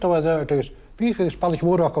was in dat het is. Wie is palle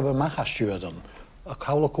voor ook we mag sturen. Ik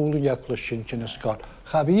hou ook cool in je klusje in de schaal.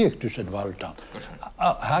 Ga wie ik dus in de wald dan.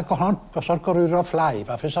 Hij kan zorg er op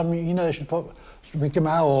live. Af is aan mij is het met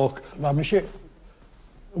mij ook. Maar misschien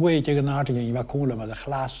weet je naar te gaan. Je koelen met een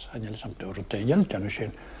glas en je samt door het jelt en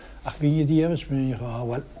misschien. Ach wie die is me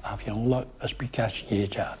wel af je onla as because je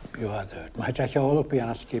ja je had het. Maar hij zegt ook bij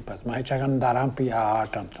een skip. Maar hij zegt aan daar aan bij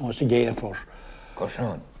dan ons geër voor.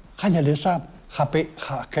 Kosan. Ga je lezen.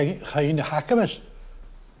 Ga in de hakken is.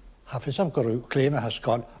 Heb je zo'n kleine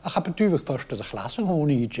haskal? Ik heb natuurlijk first de glas gewoon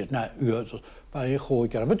niet. Nou, maar je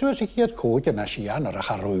gooit er. Maar toen ik hier het gooien naar Sian, naar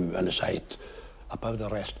Garoe, alles uit. Op de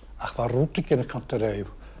rest. Ach, waar roet ik in de kant eruit?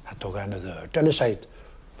 Het toch aan de deur. Alles uit.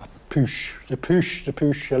 De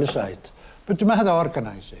push, alles uit. Maar toen mag je dat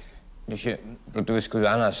organiseren. Dus je, toen is het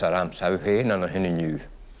aan Saram, zou je heen naar hun nieuw.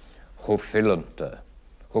 Hoe filmte,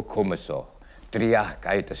 hoe komen zo? 3 jaar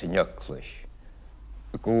kijken in juklis.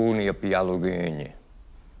 Ik woon niet op dialogue.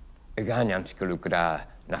 Ik ga niet aan het lukken naar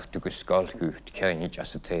de school goed, kan je niet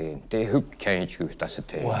als het heen. De hoek kan je niet goed als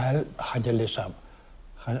het heen. Wel, ga je lezen.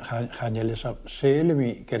 Ga je lezen.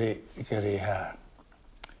 Zelfs kere ha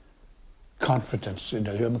confidence in de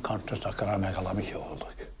human confidence dat kan mij allemaal gehoord.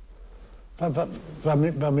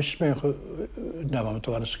 Wat mis me nou we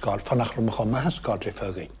toen aan de school vannacht we gaan maar school te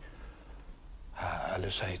volgen.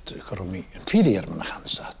 Alles zei het economie. 4 jaar me gaan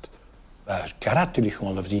zat. Karakterlijk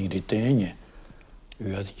gewoon of die dingen.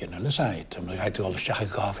 U had ik alles uit. Maar hij toch alles zeggen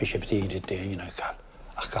gafisch of die dingen en kan.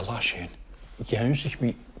 Ach galasje. Juist ik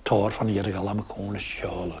me toor van hier allemaal konen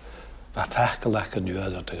scholen. Wat vaak lekker nu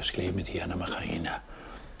dat er geschreven met die en me gaan.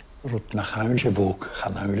 Rút na chael sé bhóg,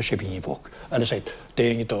 chael sé bhí bhóg. Alla said,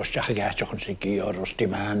 déing dóisteach a gaiiteach an sé gí oros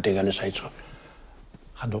dimandig, alla said,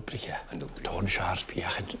 chan obriche. Tón siarad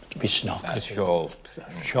fiach bisnach. Sialt.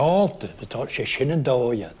 Sialt, sé sin an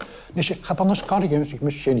dóiad. Ní sé, chaban as carigim sig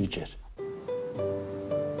mis sin ítir.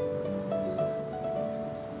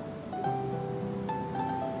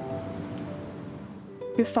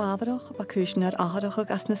 Gu fádarach ba cúisnar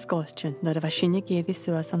áharach as na scoiltin nar a bheith sinne géadí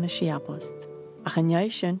suas an na siabost. Ach an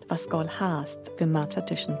sin ba scáil háast go má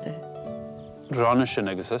tradiisianta. Ránasin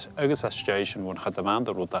agus a station bhn chat a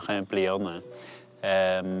bhanda rút a chéim blianna.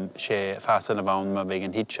 sé fásan a bhain ma bheith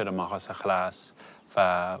an hitsear amachchas a chlás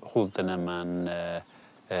fa húltainna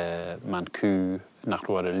man cú nach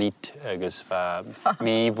ruair a lít agus fa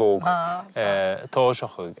míbhóg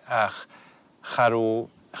táiseachug ach charú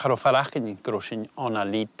farachcin gur sin anna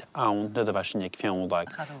lít ann na a bheith sin ag fiandag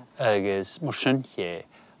agus mar sin ché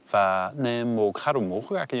fa na móg charú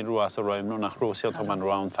móg ac yn rwas a roim nó nach rwsiad o man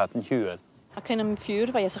rwan fat yn hwyr. Ac yn am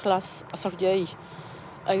ffyr fa ysach las a sordiau.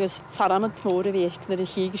 Agus faramad mór a bheith na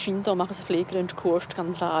chi gysin dom achos a flegrund cwrst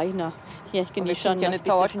gan rai na hiech gyn eisiau na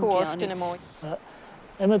spytio'n cwrst yn y mwy.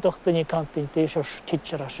 Ema doch dyn cantin teisers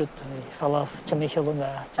teacher asut falaf Michael yn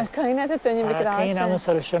dda. A cain edrych dyn i'n migrasi? Cain am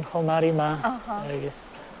ysar ysyn cholmari ma. Agus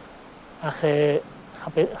ach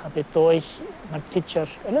habitoi ma'r teacher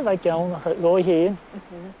yn y faig iawn ach roi hyn.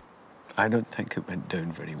 I don't think it went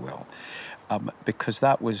down very well because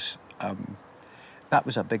that was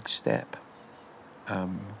a big step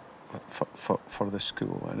for the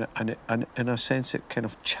school, and in a sense it kind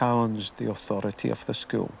of challenged the authority of the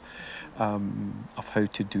school of how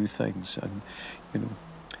to do things. And you know,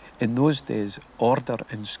 in those days, order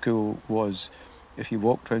in school was if you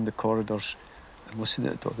walked around the corridors and listened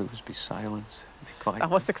to the dog, there would be silence. That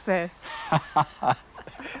was success.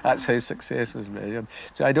 That's how success was measured.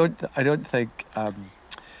 So I don't think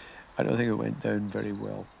it went down very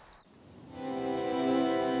well.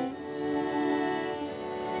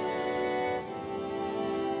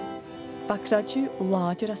 Ba cradú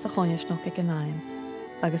láidir as a cháinsnach ag gnáim,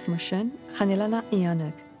 agus mar sin chanile na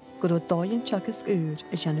Ionnsachadh gur ó dóin teagas úr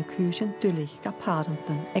is anna cúsin dúlaich ga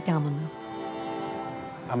párantan ag gamanna.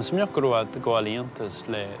 Am smioch gróad gáilíontas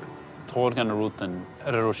le tór gan rútan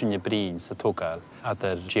ar a rosin brín sa tógáil at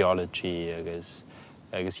geology agus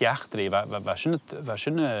jachtri va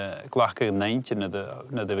sinna glacha nainte na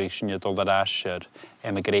de bhíh sinne dul ar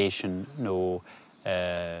immigration nó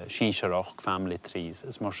síseach family trees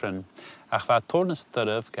is mar sin ach bheit tónas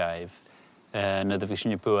darmh gaibh na de bhíh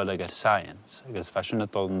sinne buala ar science agus bheit sinna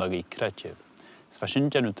dul nagaí creative. Is bheit sin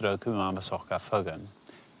deanú dra chu amhaach a fagan.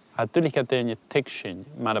 A dúlik a daine tic sin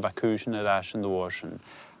mar a bheith cúsin ar as an dóir sin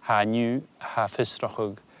ha nu ha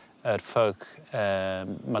fistrachug fug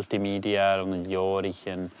multimedia an an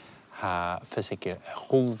leorichin ha fysike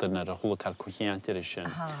hulden ar a hulkal cochiantir sin.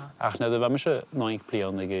 Ach na de bheith se 9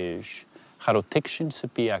 blian na gúis. Haró tiction sa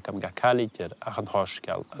bíach am ga calidir ach an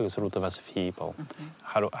thoscal agus rúta bheith sa fíbal.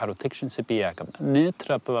 Haró tiction sa bíach am.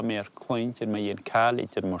 Nutra ba mér clointir me dhéon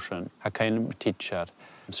calidir mar sin ha cainm teacher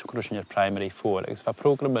Sucrushin primary 4 agus bheith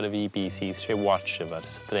program ar a BBC sé watch ar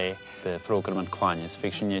stré de program an cláinis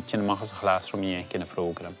fiction tin machchas a classroom dhéic in a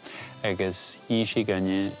program agus í sé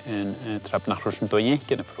ganne in trap nach rusin do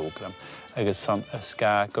dhéic in a program agus san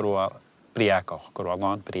ska gorá briacach gorá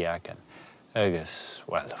lán briacan agus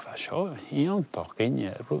well seo íontach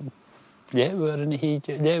ginne léhar in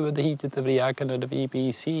léhar de híte a briacan ar a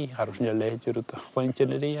BBC harusne léidir a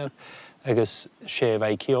chhaintin a riamh agus sé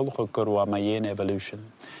bheith ceolcha gorá ma dhéana evolution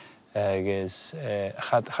agus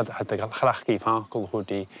chat a chlachcaí fácail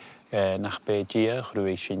chudaí nach béidí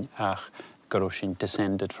chruéis sin ach goró sin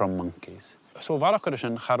descended from monkeys. So bharachar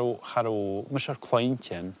sin charó mis ar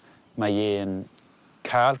clointin ma dhéon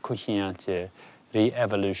cáil cochiante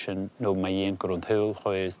re-evolution nó ma dhéon gur an thuil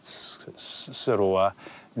chuid sa roa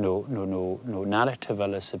nó narrative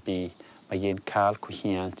eile sa bí ma dhéon cáil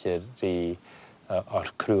cochiante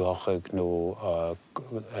ar cruachag nó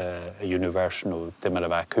universe nó dimar a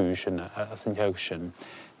bheith cúsin as an theag sin.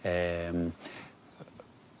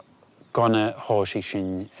 Gana háisí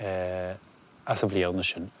sin as a bbliana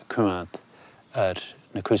sin cuaad ar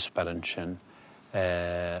na cúsparan sin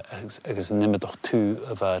agus nimadach tú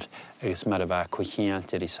a bhar agus mar a bheith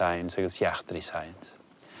cochiantar í science agus jaachtar í science.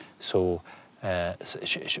 So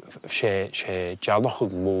sé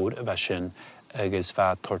dealachug mór a bheith sin agus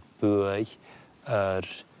bheith tort buaig ar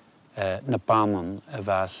na banan a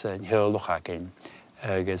bheits an heolachagin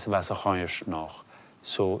agus bheits a cháirs nach.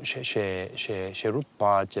 So sé rút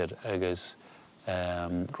báidir agus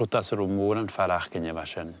rút as a rú mór an farachgin a bheith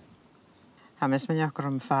sin. Ha mes me gur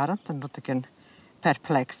am farant an rút agin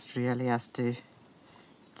perplexed really as to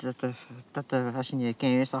dat was nie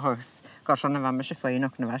gees agus garsan bha me se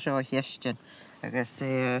féinach na bhe ó heisten agus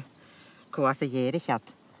cuas a dhéiriad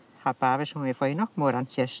ha bh sem mé féinach mór an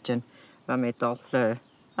heisten bha mé dal le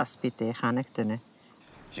aspité chanig duna.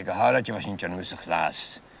 sé go háide was sin an ús a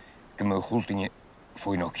chlás go mó chuúltinge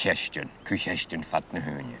féinach heisten, cu heisten fat na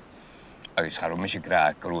húne. Agus charú me se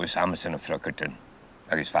gra goús Amazon a frockerten,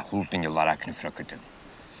 agus fa chuúltinge larach na frockerten.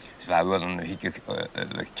 Zwa willen hieke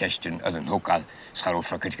kesten uit een hokal scharol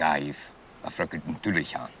frukkert gaif, a frukkert natuurlijk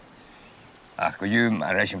gaan. Ach go jum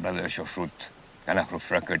a rechen bladder so fruit, gan ach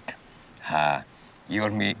frukkert ha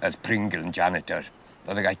jormi uit Pringle en janitor,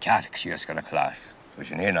 dat ik kerk sies gan a klas. Dus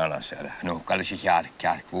een heen aan as er. No kal is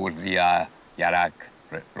kerk voor via Jarak,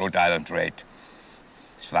 Rhode Island Raid.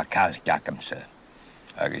 Zwa kal jakemse.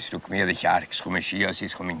 Agus stuk meer de kerk schom sies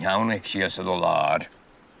is schom in jaunek sies a dollar.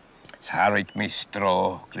 Sarig mi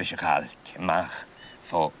stro glishalk mach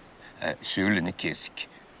fo sulene kisk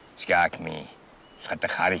skak mi schat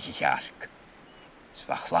harige jark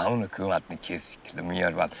swa glaune kulat ne kisk de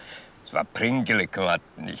meer wat swa pringele kulat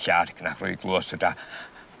ne jark nach roit los da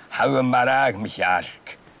hou marag mi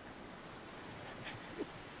jark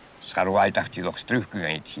skarwai dacht je nog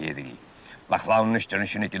teruggegaan hierdie maar glaune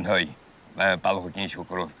stunne ik in hui maar balgo geen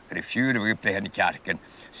schokro refuur we plegen de kerken.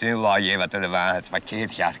 Zijn laai wat er was, het was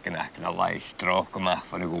keertjarken eigenlijk, een laai strook gemaakt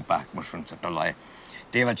van de goedbak, maar van het laai.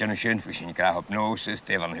 Die wat je nu schön voor je krijgt hypnosis,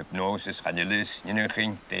 die van hypnosis gaat je lus, je nu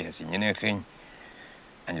ging, tegen zijn je nu ging,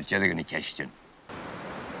 en je zit er een kistje.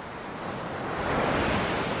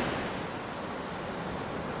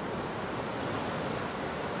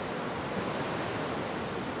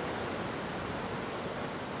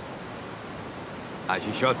 Als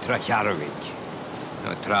je zo terugjaarwijk,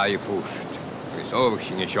 dan draai je voest. Dus ook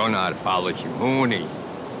ging je zo naar het balletje,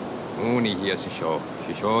 Moenie hier is zo. Als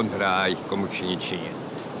je zo draai, kom ik niet zien.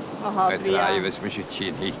 Het draai was met je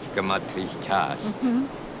zien, ik kan maar drie kaast.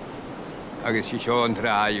 Als je zo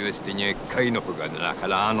draai was, dan je kan nog gaan, dan ga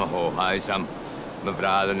je aan nog. Hij is aan mijn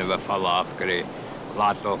vrouw en we vallen afgereden.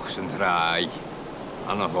 Laat nog zijn draai.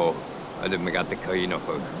 Aan nog, en dan gaat de kan nog.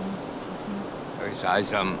 Als hij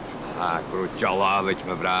is aan groot jalla, weet je,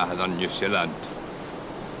 mijn vrouw dan Nieuw-Zeeland.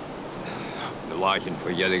 De lachen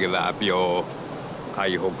voor jullie gewapje, ga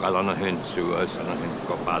je ook al aan hun zoals aan hun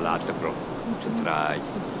kop laten broken, te draaien.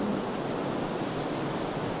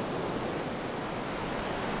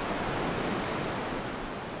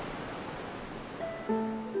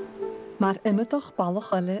 Maar immer toch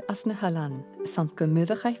balloch alle as na Holland, samt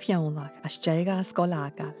gemüdachai fiawnlag as jaiga as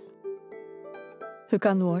golagal. Hu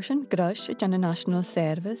gan oorschen grush jan National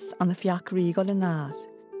Service an de fiach rigol in naar.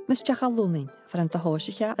 Mis jach al lunin, voor te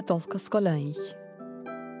hoosje a dolka skolaich.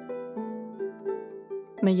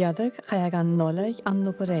 Me jadig ga je gan nolig an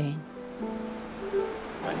no berein.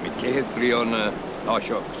 En met keet brione,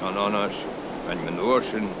 tashoks van honors, en mijn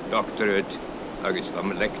oorschen doctorate, agus van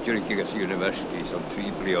mijn lecture kigas university, zo'n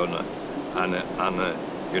 3 brione, aan de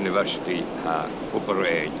university op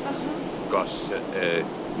berein. Gos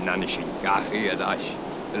nanishin gachi adash,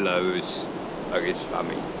 laus, agus van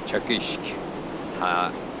mijn tjekisk,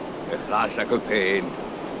 glasakopeen,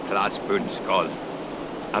 glaspuntskol,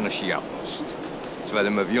 aan de Schiapost.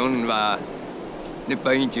 Terwijl de avion was niet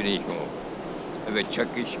beintje niet gewoon. Er werd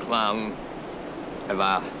Tjekisch clown. Er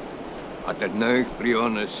was at er 9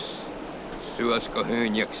 briones, zoals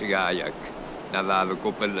geheunjak sigajak. Dan waren we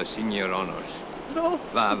koppel de senior honors.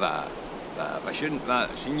 Waar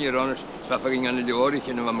senior honors, zo ging aan de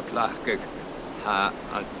origine en we klaagden.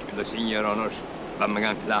 Aan de senior honors, van we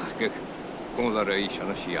gaan klaagden. Kon er reis aan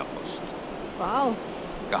de Schiapost. Wauw.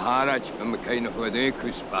 Geharad, ben we kijken voor de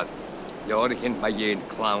kustpad. De origine bij je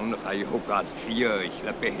clown, ga je ook al 4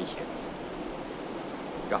 jaar beetje.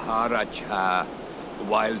 Geharad,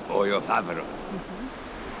 Wild Boy of Avero.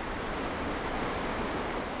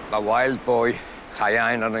 Bij Wild Boy ga je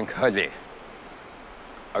een aan een kudde.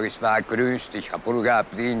 Agus waar grünstig, ga burga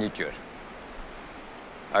brinitjer.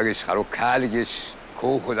 Agus ga ook kaligjes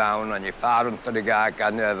kogedown aan je varen te de gaak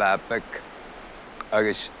aan de wapek.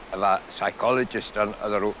 Agus waar psychologist dan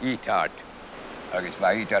er ook eetart. Agus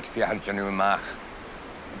waar eetart 4 jaar nu maag.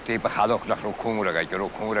 Die gaat ook nog rokongra, je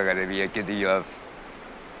rokongra de wie ik die of.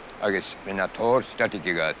 Agus in het hoor staat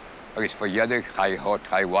ik uit. Agus voor jedig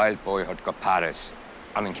hij Wild Boy had go Paris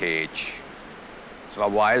aan een cage.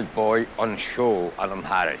 So Wild Boy on show aan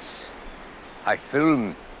Paris. Hij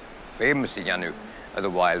film famous nu as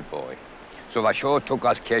a Wild Boy. So was show took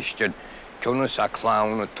al question, kunnen ze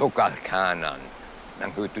clown took al kanan.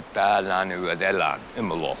 Dan goed het daar aan u adelan in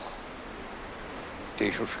mijn loch. Het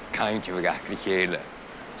is dus kindje we gaan krijgen.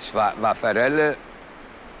 Wat verrellen,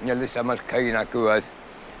 jullie zijn maar kijken naar goed.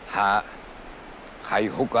 chai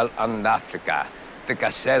hwgal an Africa, dy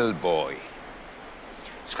gasel boi.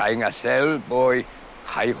 Schai gasel boi,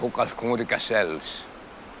 chai hwgal cwmwyd y gasels.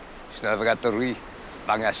 Snöfag at y rhi,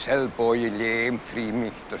 fan gasel boi I leim 3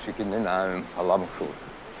 metr sy'n gyn yna yn Falamsŵr.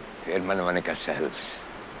 Fer man yma y gasels.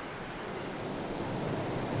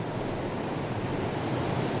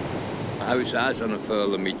 Haws as an y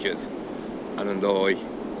ffyrl y midjyd, an yn doi,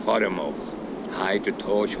 chwaramoch, haid y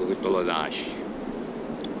tos o gydol o dash.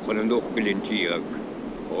 Chwn yn ddwch gylyn diog,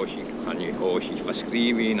 hoesig, chani hoesig, fa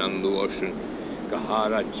sgrifin an lwrsyn,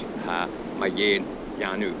 gyharad ha mae ien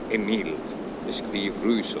Janw Emil, ysgrif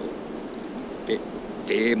rwysol.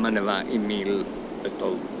 De man yma Emil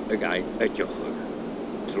ydol y gael y diochog,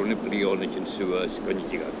 trwy'n y blion yn sŵas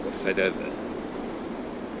gynnig goffedefe.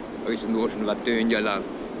 Oes yn lwrsyn fa dynio lan,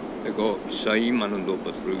 y go saim man yn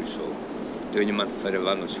dwbod rwysol. Dynio man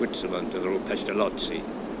ffyrfan o Switzerland yn rhyw pestalotsi.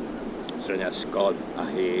 Sran ysgol a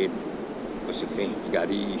hen, gos y ffeint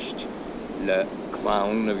gael eist, le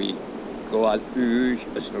clawn y fi, goal ych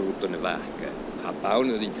ys na rwyd yn y faca. A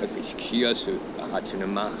bawn oedd i'n hygys ksiasw, a had sy'n y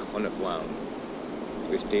mach fan y flawn.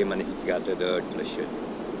 Oes dim yn hyd gad y dyrd lysyn.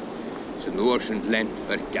 Sy'n nŵr sy'n lent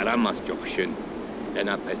fyr garamas joch sy'n,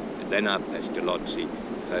 lena pestalotsi,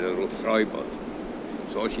 fyr yr wrth ffroibod.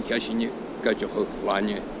 So os i'ch asyn gydioch o'ch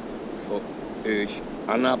flanio, ffo ych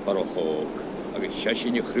anabar o'ch og, ag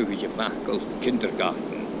sy'n i'ch rhywyd y ffacol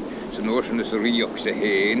kindergarten. Sy'n nŵr sy'n ys rioch sy'n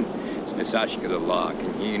hen, sy'n ys asgyd y lag,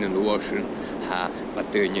 yn hyn yn nŵr sy'n ha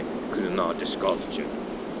fadynnu cwlynod ysgoltio.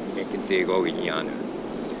 Fec yn deg o yn ianw.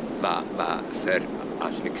 Fa fyr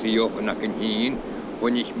as na crioch yn ac yn hyn,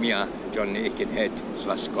 hwn ich mia John Aikenhead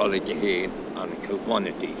sfa sgolig y hen an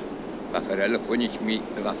Kilbonedy. Fa fyr elach hwn ich mi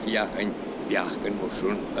fa fiach yn biach yn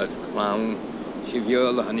mwyswn ydd clawn sy'n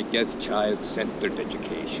fiol o hanigedd child-centered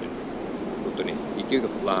education. Rydyn ni igig y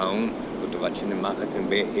clawn, rydyn fa sy'n ymachas yn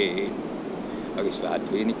be hen. Agus fa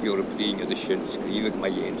tenig o'r brin oedd ysyn, sgrifig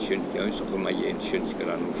mae ien sy'n, Ionnsachadh mae ien sy'n,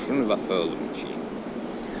 gyda nwysyn fa ffyrl yn tîn.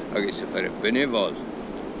 Agus y fyr y bynefol,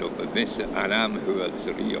 no bywys anam hwyd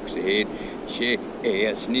sy'n riog sy'n hen, sy'n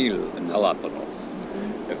eas nil yn halabanoch.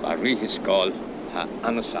 Y fa rhi hysgol ha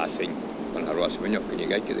anasasyn, ond harwas myniog yn ei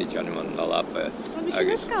gael gyda jan yma'n halaba. Ond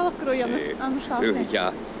ysyn ysgol o'ch grwy anasasyn? Rhywyd ja,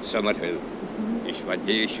 Summerhill, is fan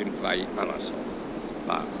hesyn fai anasoch.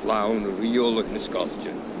 Fa chlawn riolwg yn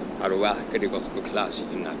ysgoltion. Ar wachgar I golchgo clasig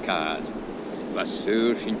yn acad, fa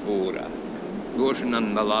syr sy'n fwra. Lwr sy'n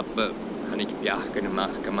annalaba, hannig biach yn y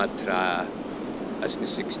mach gymad tra, as na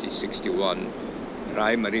 60-61,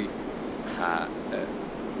 primary ha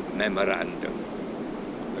memorandum.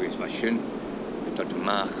 Agus fa sy'n bytod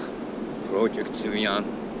mach, project sy'n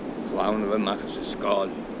fian, clawn o fy mach as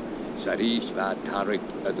ysgol, sa'r is fa tarig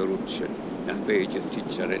y ddrwtsyn, na beidio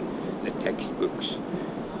teacher yn y textbooks,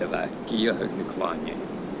 y fa giach yn y clawniau.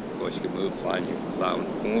 Oes gymryd flaen clawn,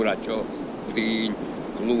 cwmwr adjo, brin,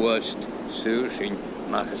 glwast, syr sy'n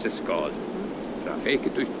machas ysgol. Ra ffeic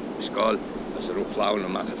ydw ysgol, as yr rwy'n flawn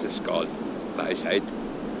o machas ysgol, fa esaid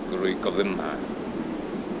grwy gofyn ma.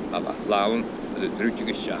 A fa flawn, oedd y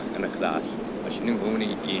drwtig ysach yn y chlas, a sy'n yng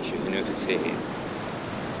nghwni I gyn sy'n hyn o'ch sehen.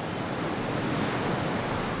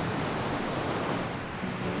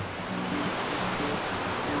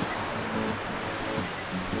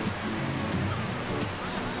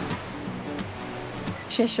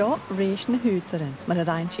 Sé seo rééis na hútarin mar a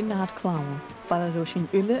rain sin nád cláin, far a ro sin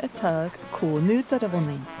ule a tug cónútar a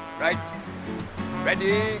bhnain. Right,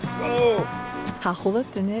 ready, go! Tá chola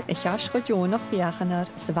duine I cheas go dúnach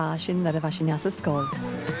fiachanar sa bhá sin nar a bhá sin as a scóil.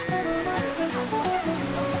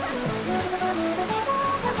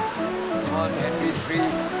 Come on, Henry,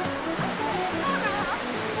 freeze.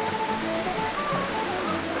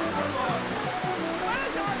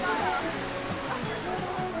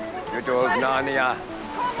 You're told Narnia.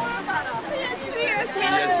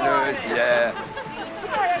 C.S. Lewis, yeah.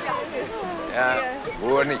 Yeah,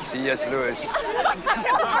 Warnig C.S. Lewis.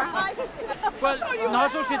 Wel,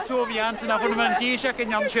 nad oes i'n tof iawn sy'n afon yma'n geisiach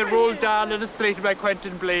yn iawn sy'n rôl dal yn y straight by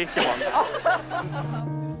Quentin Blake.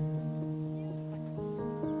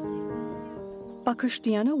 Ba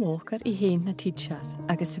Christiana Walker I hen na teacher,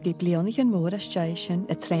 agus yw blianig yn môr ysdaisin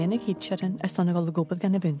y trenig hitcharin son y gol gwbl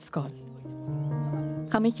gan y fwnsgol.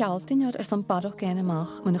 Cham I chialtyn ar son barok gen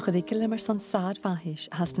ymach ma'n y chyrigol yma'r son sar fahis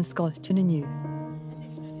a hast yn sgoltyn y niw.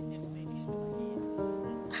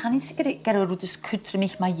 Han is ger o rwdys cwtr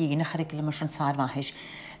mich mae un a chyrigol yma'r son sar fahis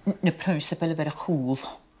na principal yfer y chŵl.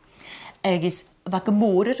 Agus fa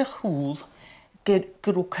gymor yr y chŵl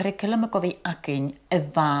gyrw cyrigol yma gofi agyn y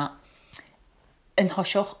fa yn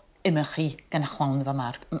hosioch imachi gan chlawn fa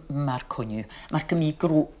mar cwniw. Mae'r gymi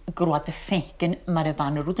grwad y ffegin mae'r y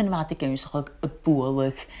fan rwyd yn fad i gymysg y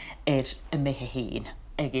bwylig y mehe hyn.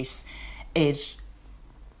 Egys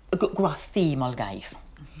gwad thîm o'r gaif.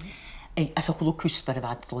 As o hwlw cwsbar y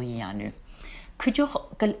fad dol i anw. Cwdiwch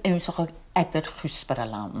gael ewnsach edrych chwsbar a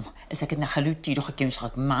lawn. Ys ag yna chalw dirwch ag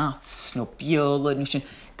ewnsach maths, no biol,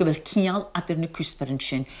 gyfel cial adr yn y cwsbar yn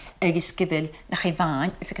sy'n. Egys gyfel na chai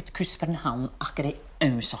fain, ys ag cwsbar yn hawn ac gyda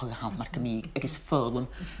ewnsach ag hawn mae'r gymig. Egys ffyrlwm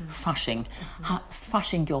ffasing. Ha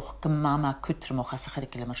ffasing gywch gymama cwtrymwch as ych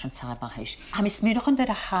arigol yma sy'n tar bahys. Ha mis mwynwch yn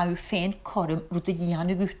dyr a haw ffein corym rwyd y ian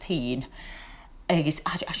y gwtyn. Egys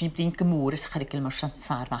as ni'n blin gymwr as ych arigol yma sy'n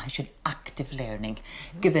tar bahys yn active learning.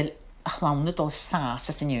 Gyfel a chlawn y dol sas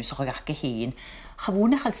as yn ywsach ag ac y hyn,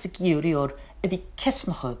 chafwn eich alsig iwri o'r y fi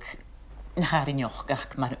cysnwch ag yn har yn ioch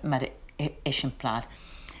ac mae'r esimplar.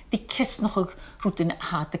 Fi cysnwch ag rwydyn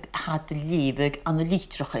had y lefyg an y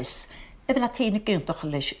litrwchus, y fel a tein y gyntwch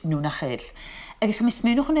leis nhw'n achel. Agos am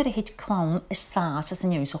ysmynwch yn yr hyd chlawn y sas as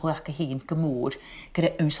yn ywsach ag ac y hyn gymwr,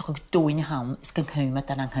 gyda ywsach ag dwy'n hawn ysgan cymryd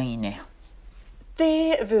dan anghyni.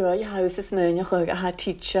 De fwy haws ysmynwch ag a ha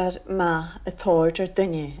teacher ma y tord ar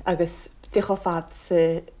dynnu, agos dych o fad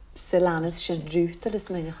sy lanydd sy'n rwt ar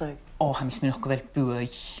ysmynwch ag? O, ham ysmynwch gyfer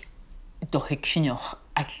bwy dohig synwch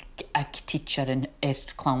ag teacher yn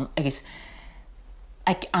chlawn, agos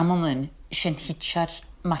ag amon sy'n teacher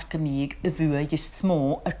mar gymig y fwy y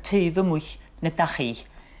små ar tyfa mwych na dachi.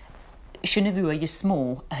 Sy'n y fwy y små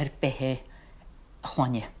ar behe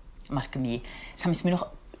chwanie mar gymig. Sam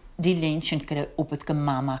ysmynwch Dilyn sy'n gyda wbeth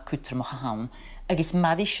gymama cwtrymwch a hawn, agos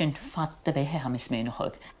maddi sy'n ffad dy fe ham ysmynwch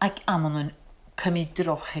ag. Ag amon yn cymryd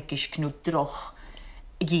droch hegys cnw droch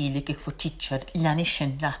gilyg eich fod teacher, lani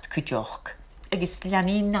sy'n lat cwdioch. Agos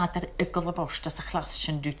lani nad ar y golafrost as y chlas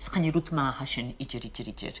sy'n rwyd, chan i rwyd ma ha sy'n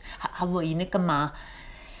idyr. Ha loen y gyma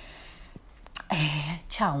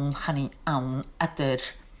chawn chan i awn adyr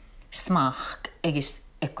smach agos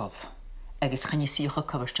egodd. Agos chan i siwch o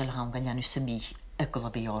cyfrstel hawn gan lani sy'n mi ygol o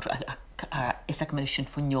fi o'r a ysag mae'r eisiau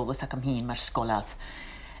ffwniolus ac am hyn mae'r sgolad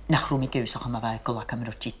nach rwm i gewsach yma fe ygol ac am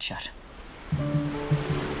yr o'r teacher.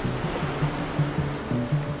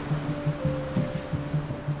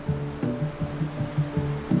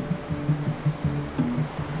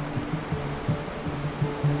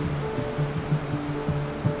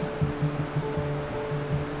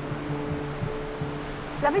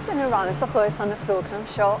 Lafyd yn y rhan ys o chwrs yn y program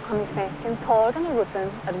sio am i ffec yn torg yn y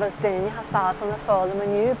rwydyn ar fel dyn i hasas yn y ffol am y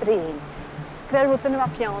niw brin. Gyda'r rwydyn yma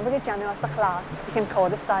ffion ag janw as y chlas fi cyn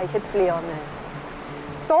codys dau hyd blion ni.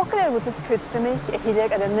 Stoc gyda'r rwydyn sgwtrymich y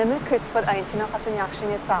hilig ar y nymau cwsbod eintyn o'ch as yn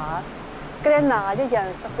iachsyn i sas, gyda'r nal i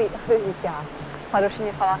iawn sy'ch fi ychrwyddia. Far oes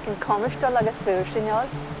yn i ffalac yn comystol ag y sŵr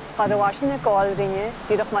syniol, far o wasyn y gol rinnu,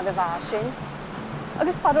 dirwch mar y fasyn.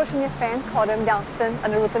 Agos far oes yn i ffen corym liantyn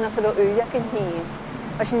yn y rwydyn as yr o wy ac yn hun.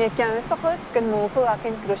 Os yn ei gawsach gan mwchw ac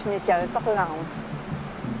yn grwys yn ei gawsach o lawn.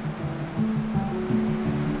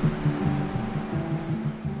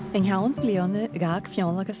 Yng nghawn blion y gag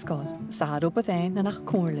fionlag ysgol, sa harw byddén yn ach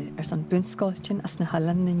cwrlu son bwnsgoltyn as na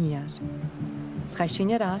hylan na niar. Schai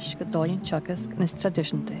sy'n i'r as gydoi yn tiogysg nes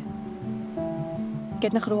tradisiynte.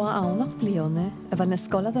 Gyd nach roa awnach blion y fel na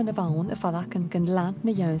sgolad yn y fawn y ffalac yn gynlant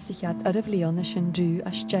na Ionnsachadh ar y blion y sy'n drw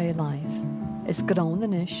as jai live. Is grawn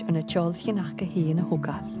yn ys yn y tiol chi'n ach gehyn y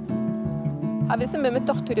hwgal. A fi sy'n mynd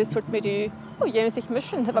doch tŵr yswrt mi rw, o Ionnsachadh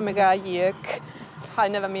mysyn hefo mi ga ieg, ha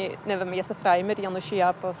nefa mi as y ffrai mi rian o si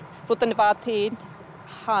abost. Fwt yn y fad hyn,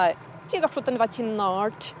 ha, ti doch fwt yn y fad hyn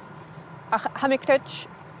nord. A ha mi cred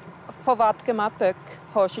ffofad gyma byg,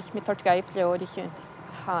 hosich mi tort gaif leorig hyn.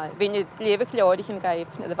 Ha, fi'n lefych leorig hyn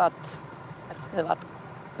gaif, nid y fad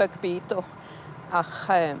byg byd o. Ach,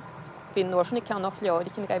 fi'n nôr sy'n ei canoch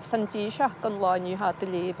leorig yn gaif san disha gan laen yw had y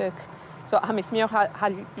lefyg. So ha mis mi o'ch ha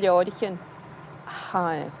leorig yn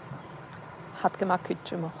had gyma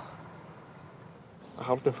cwtrymwch. A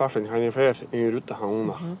chawrt yn ffasyn, ha'n i'n ffers yn rwyd y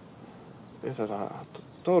hawnach.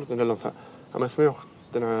 Dod yn ddilyn sa. A mis mi o'ch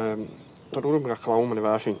dyna dorwrwm gael chlawn yn y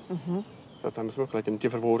fasyn. A mis mi o'ch laid yn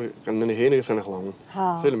differfawr gan yn y hen ag yn y chlawn.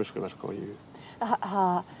 Sylw mis gyfer go yw.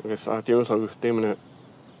 A diw'n llawch dim yn y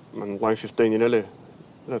ma'n laen sy'n dyn yn yle.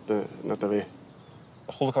 Na da fe.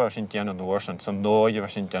 Chwlwch o sy'n dian o'n wrson, sy'n noi o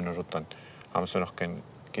sy'n dian o'n rwydyn. Am sy'n o'ch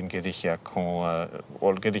gen gydych a cwnnw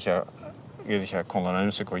yn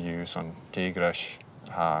ymsig o yw sy'n digras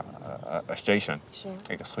a station.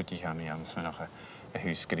 Ag as chwydych am i am sy'n o'ch y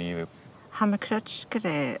hwys grif. Ham y crach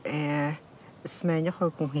gyda smynioch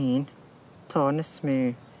o gwhyn, tôn y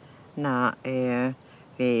smw na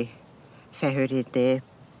fe ffehwyr i de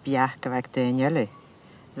biach gyfag dynielu.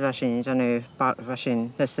 Fasyn,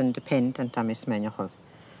 nes independent am ysmynioch o.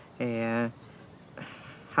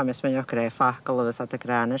 Hamas me ook fakel was at the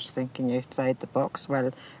granish thinking outside the box.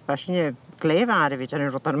 Well, was je gleefare wie een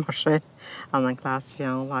rotter marse aan een klas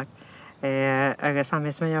fianlag. Agus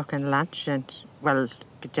hamas me ook een lunch and well,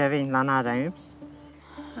 gejevin lana rhymes.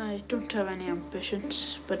 I don't have any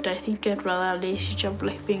ambitions, but I think I'd rather a lazy job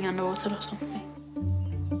like being an author or something.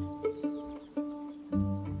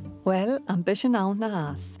 Well, ambition awn na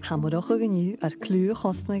has, hamwrwch o gyniw ar clw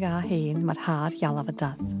chosna ga hen mar haar ialaf y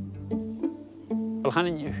dad. Wel, han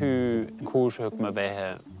hw yn cwrswch mae fe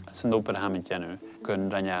sy'n dod ham yn genw, gyn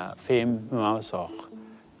rhaid ffeim mawsoch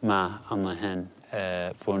ma anna hen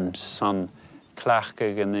fwn son clach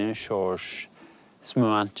gyda yn siwrs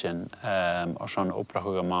smwantyn o son oprach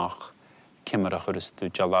o gamach cymarach o'r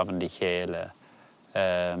ystw jalafan di chele.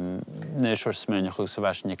 Neu siwrs smwynach o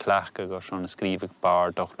sefas ni clach gyda o son ysgrifig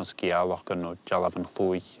bar doch no sgialach gyda jalafan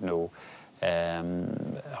llwy no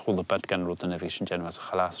chwlwbad gan rwyd yn y fysyn gen fas y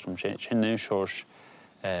chalasrwm. Sy'n neu siwrs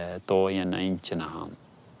doi yn eintyn a han.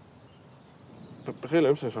 Begin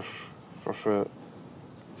hem zoals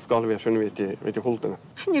sgal weer zo'n weet je hulten.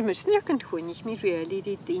 Je moest niet kunnen doen. Ik meer really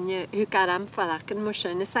die dingen. Hoe karam valakken moest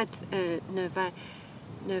je net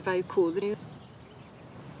ne vai koolru.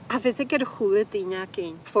 Hafes ik goede dingen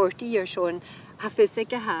geen 40 jaar zo'n. Hafes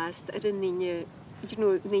ik haast dingen.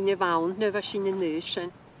 Dingen woon ne was in de neus.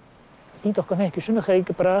 Zie toch kan ik zo'n geen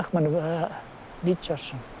gebracht maar niet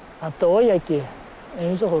charsen. Atoy ik je.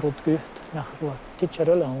 En zo goed goed nach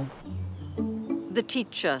teacher alone. The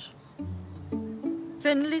teacher.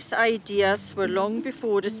 Finley's ideas were long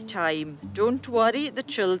before his time. Don't worry, the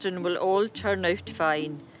children will all turn out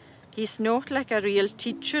fine. He's not like a real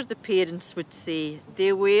teacher, the parents would say.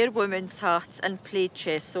 They wear women's hats and play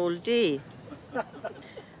chess all day.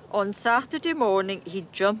 On Saturday morning,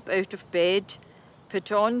 he'd jump out of bed,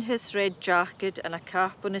 put on his red jacket and a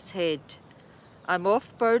cap on his head. I'm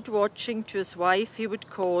off bird watching to his wife, he would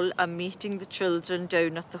call, and meeting the children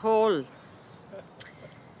down at the hall.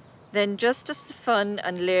 Then, just as the fun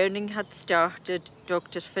and learning had started,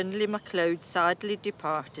 Dr. Finlay MacLeod sadly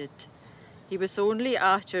departed. He was only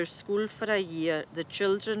at our school for a year. The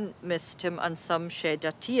children missed him and some shed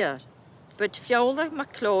a tear. But Fionla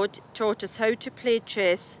MacLeod taught us how to play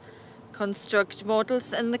chess, construct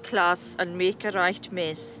models in the class and make a right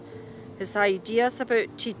mess. His ideas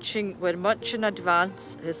about teaching were much in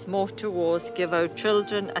advance. His motto was, give our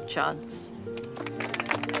children a chance.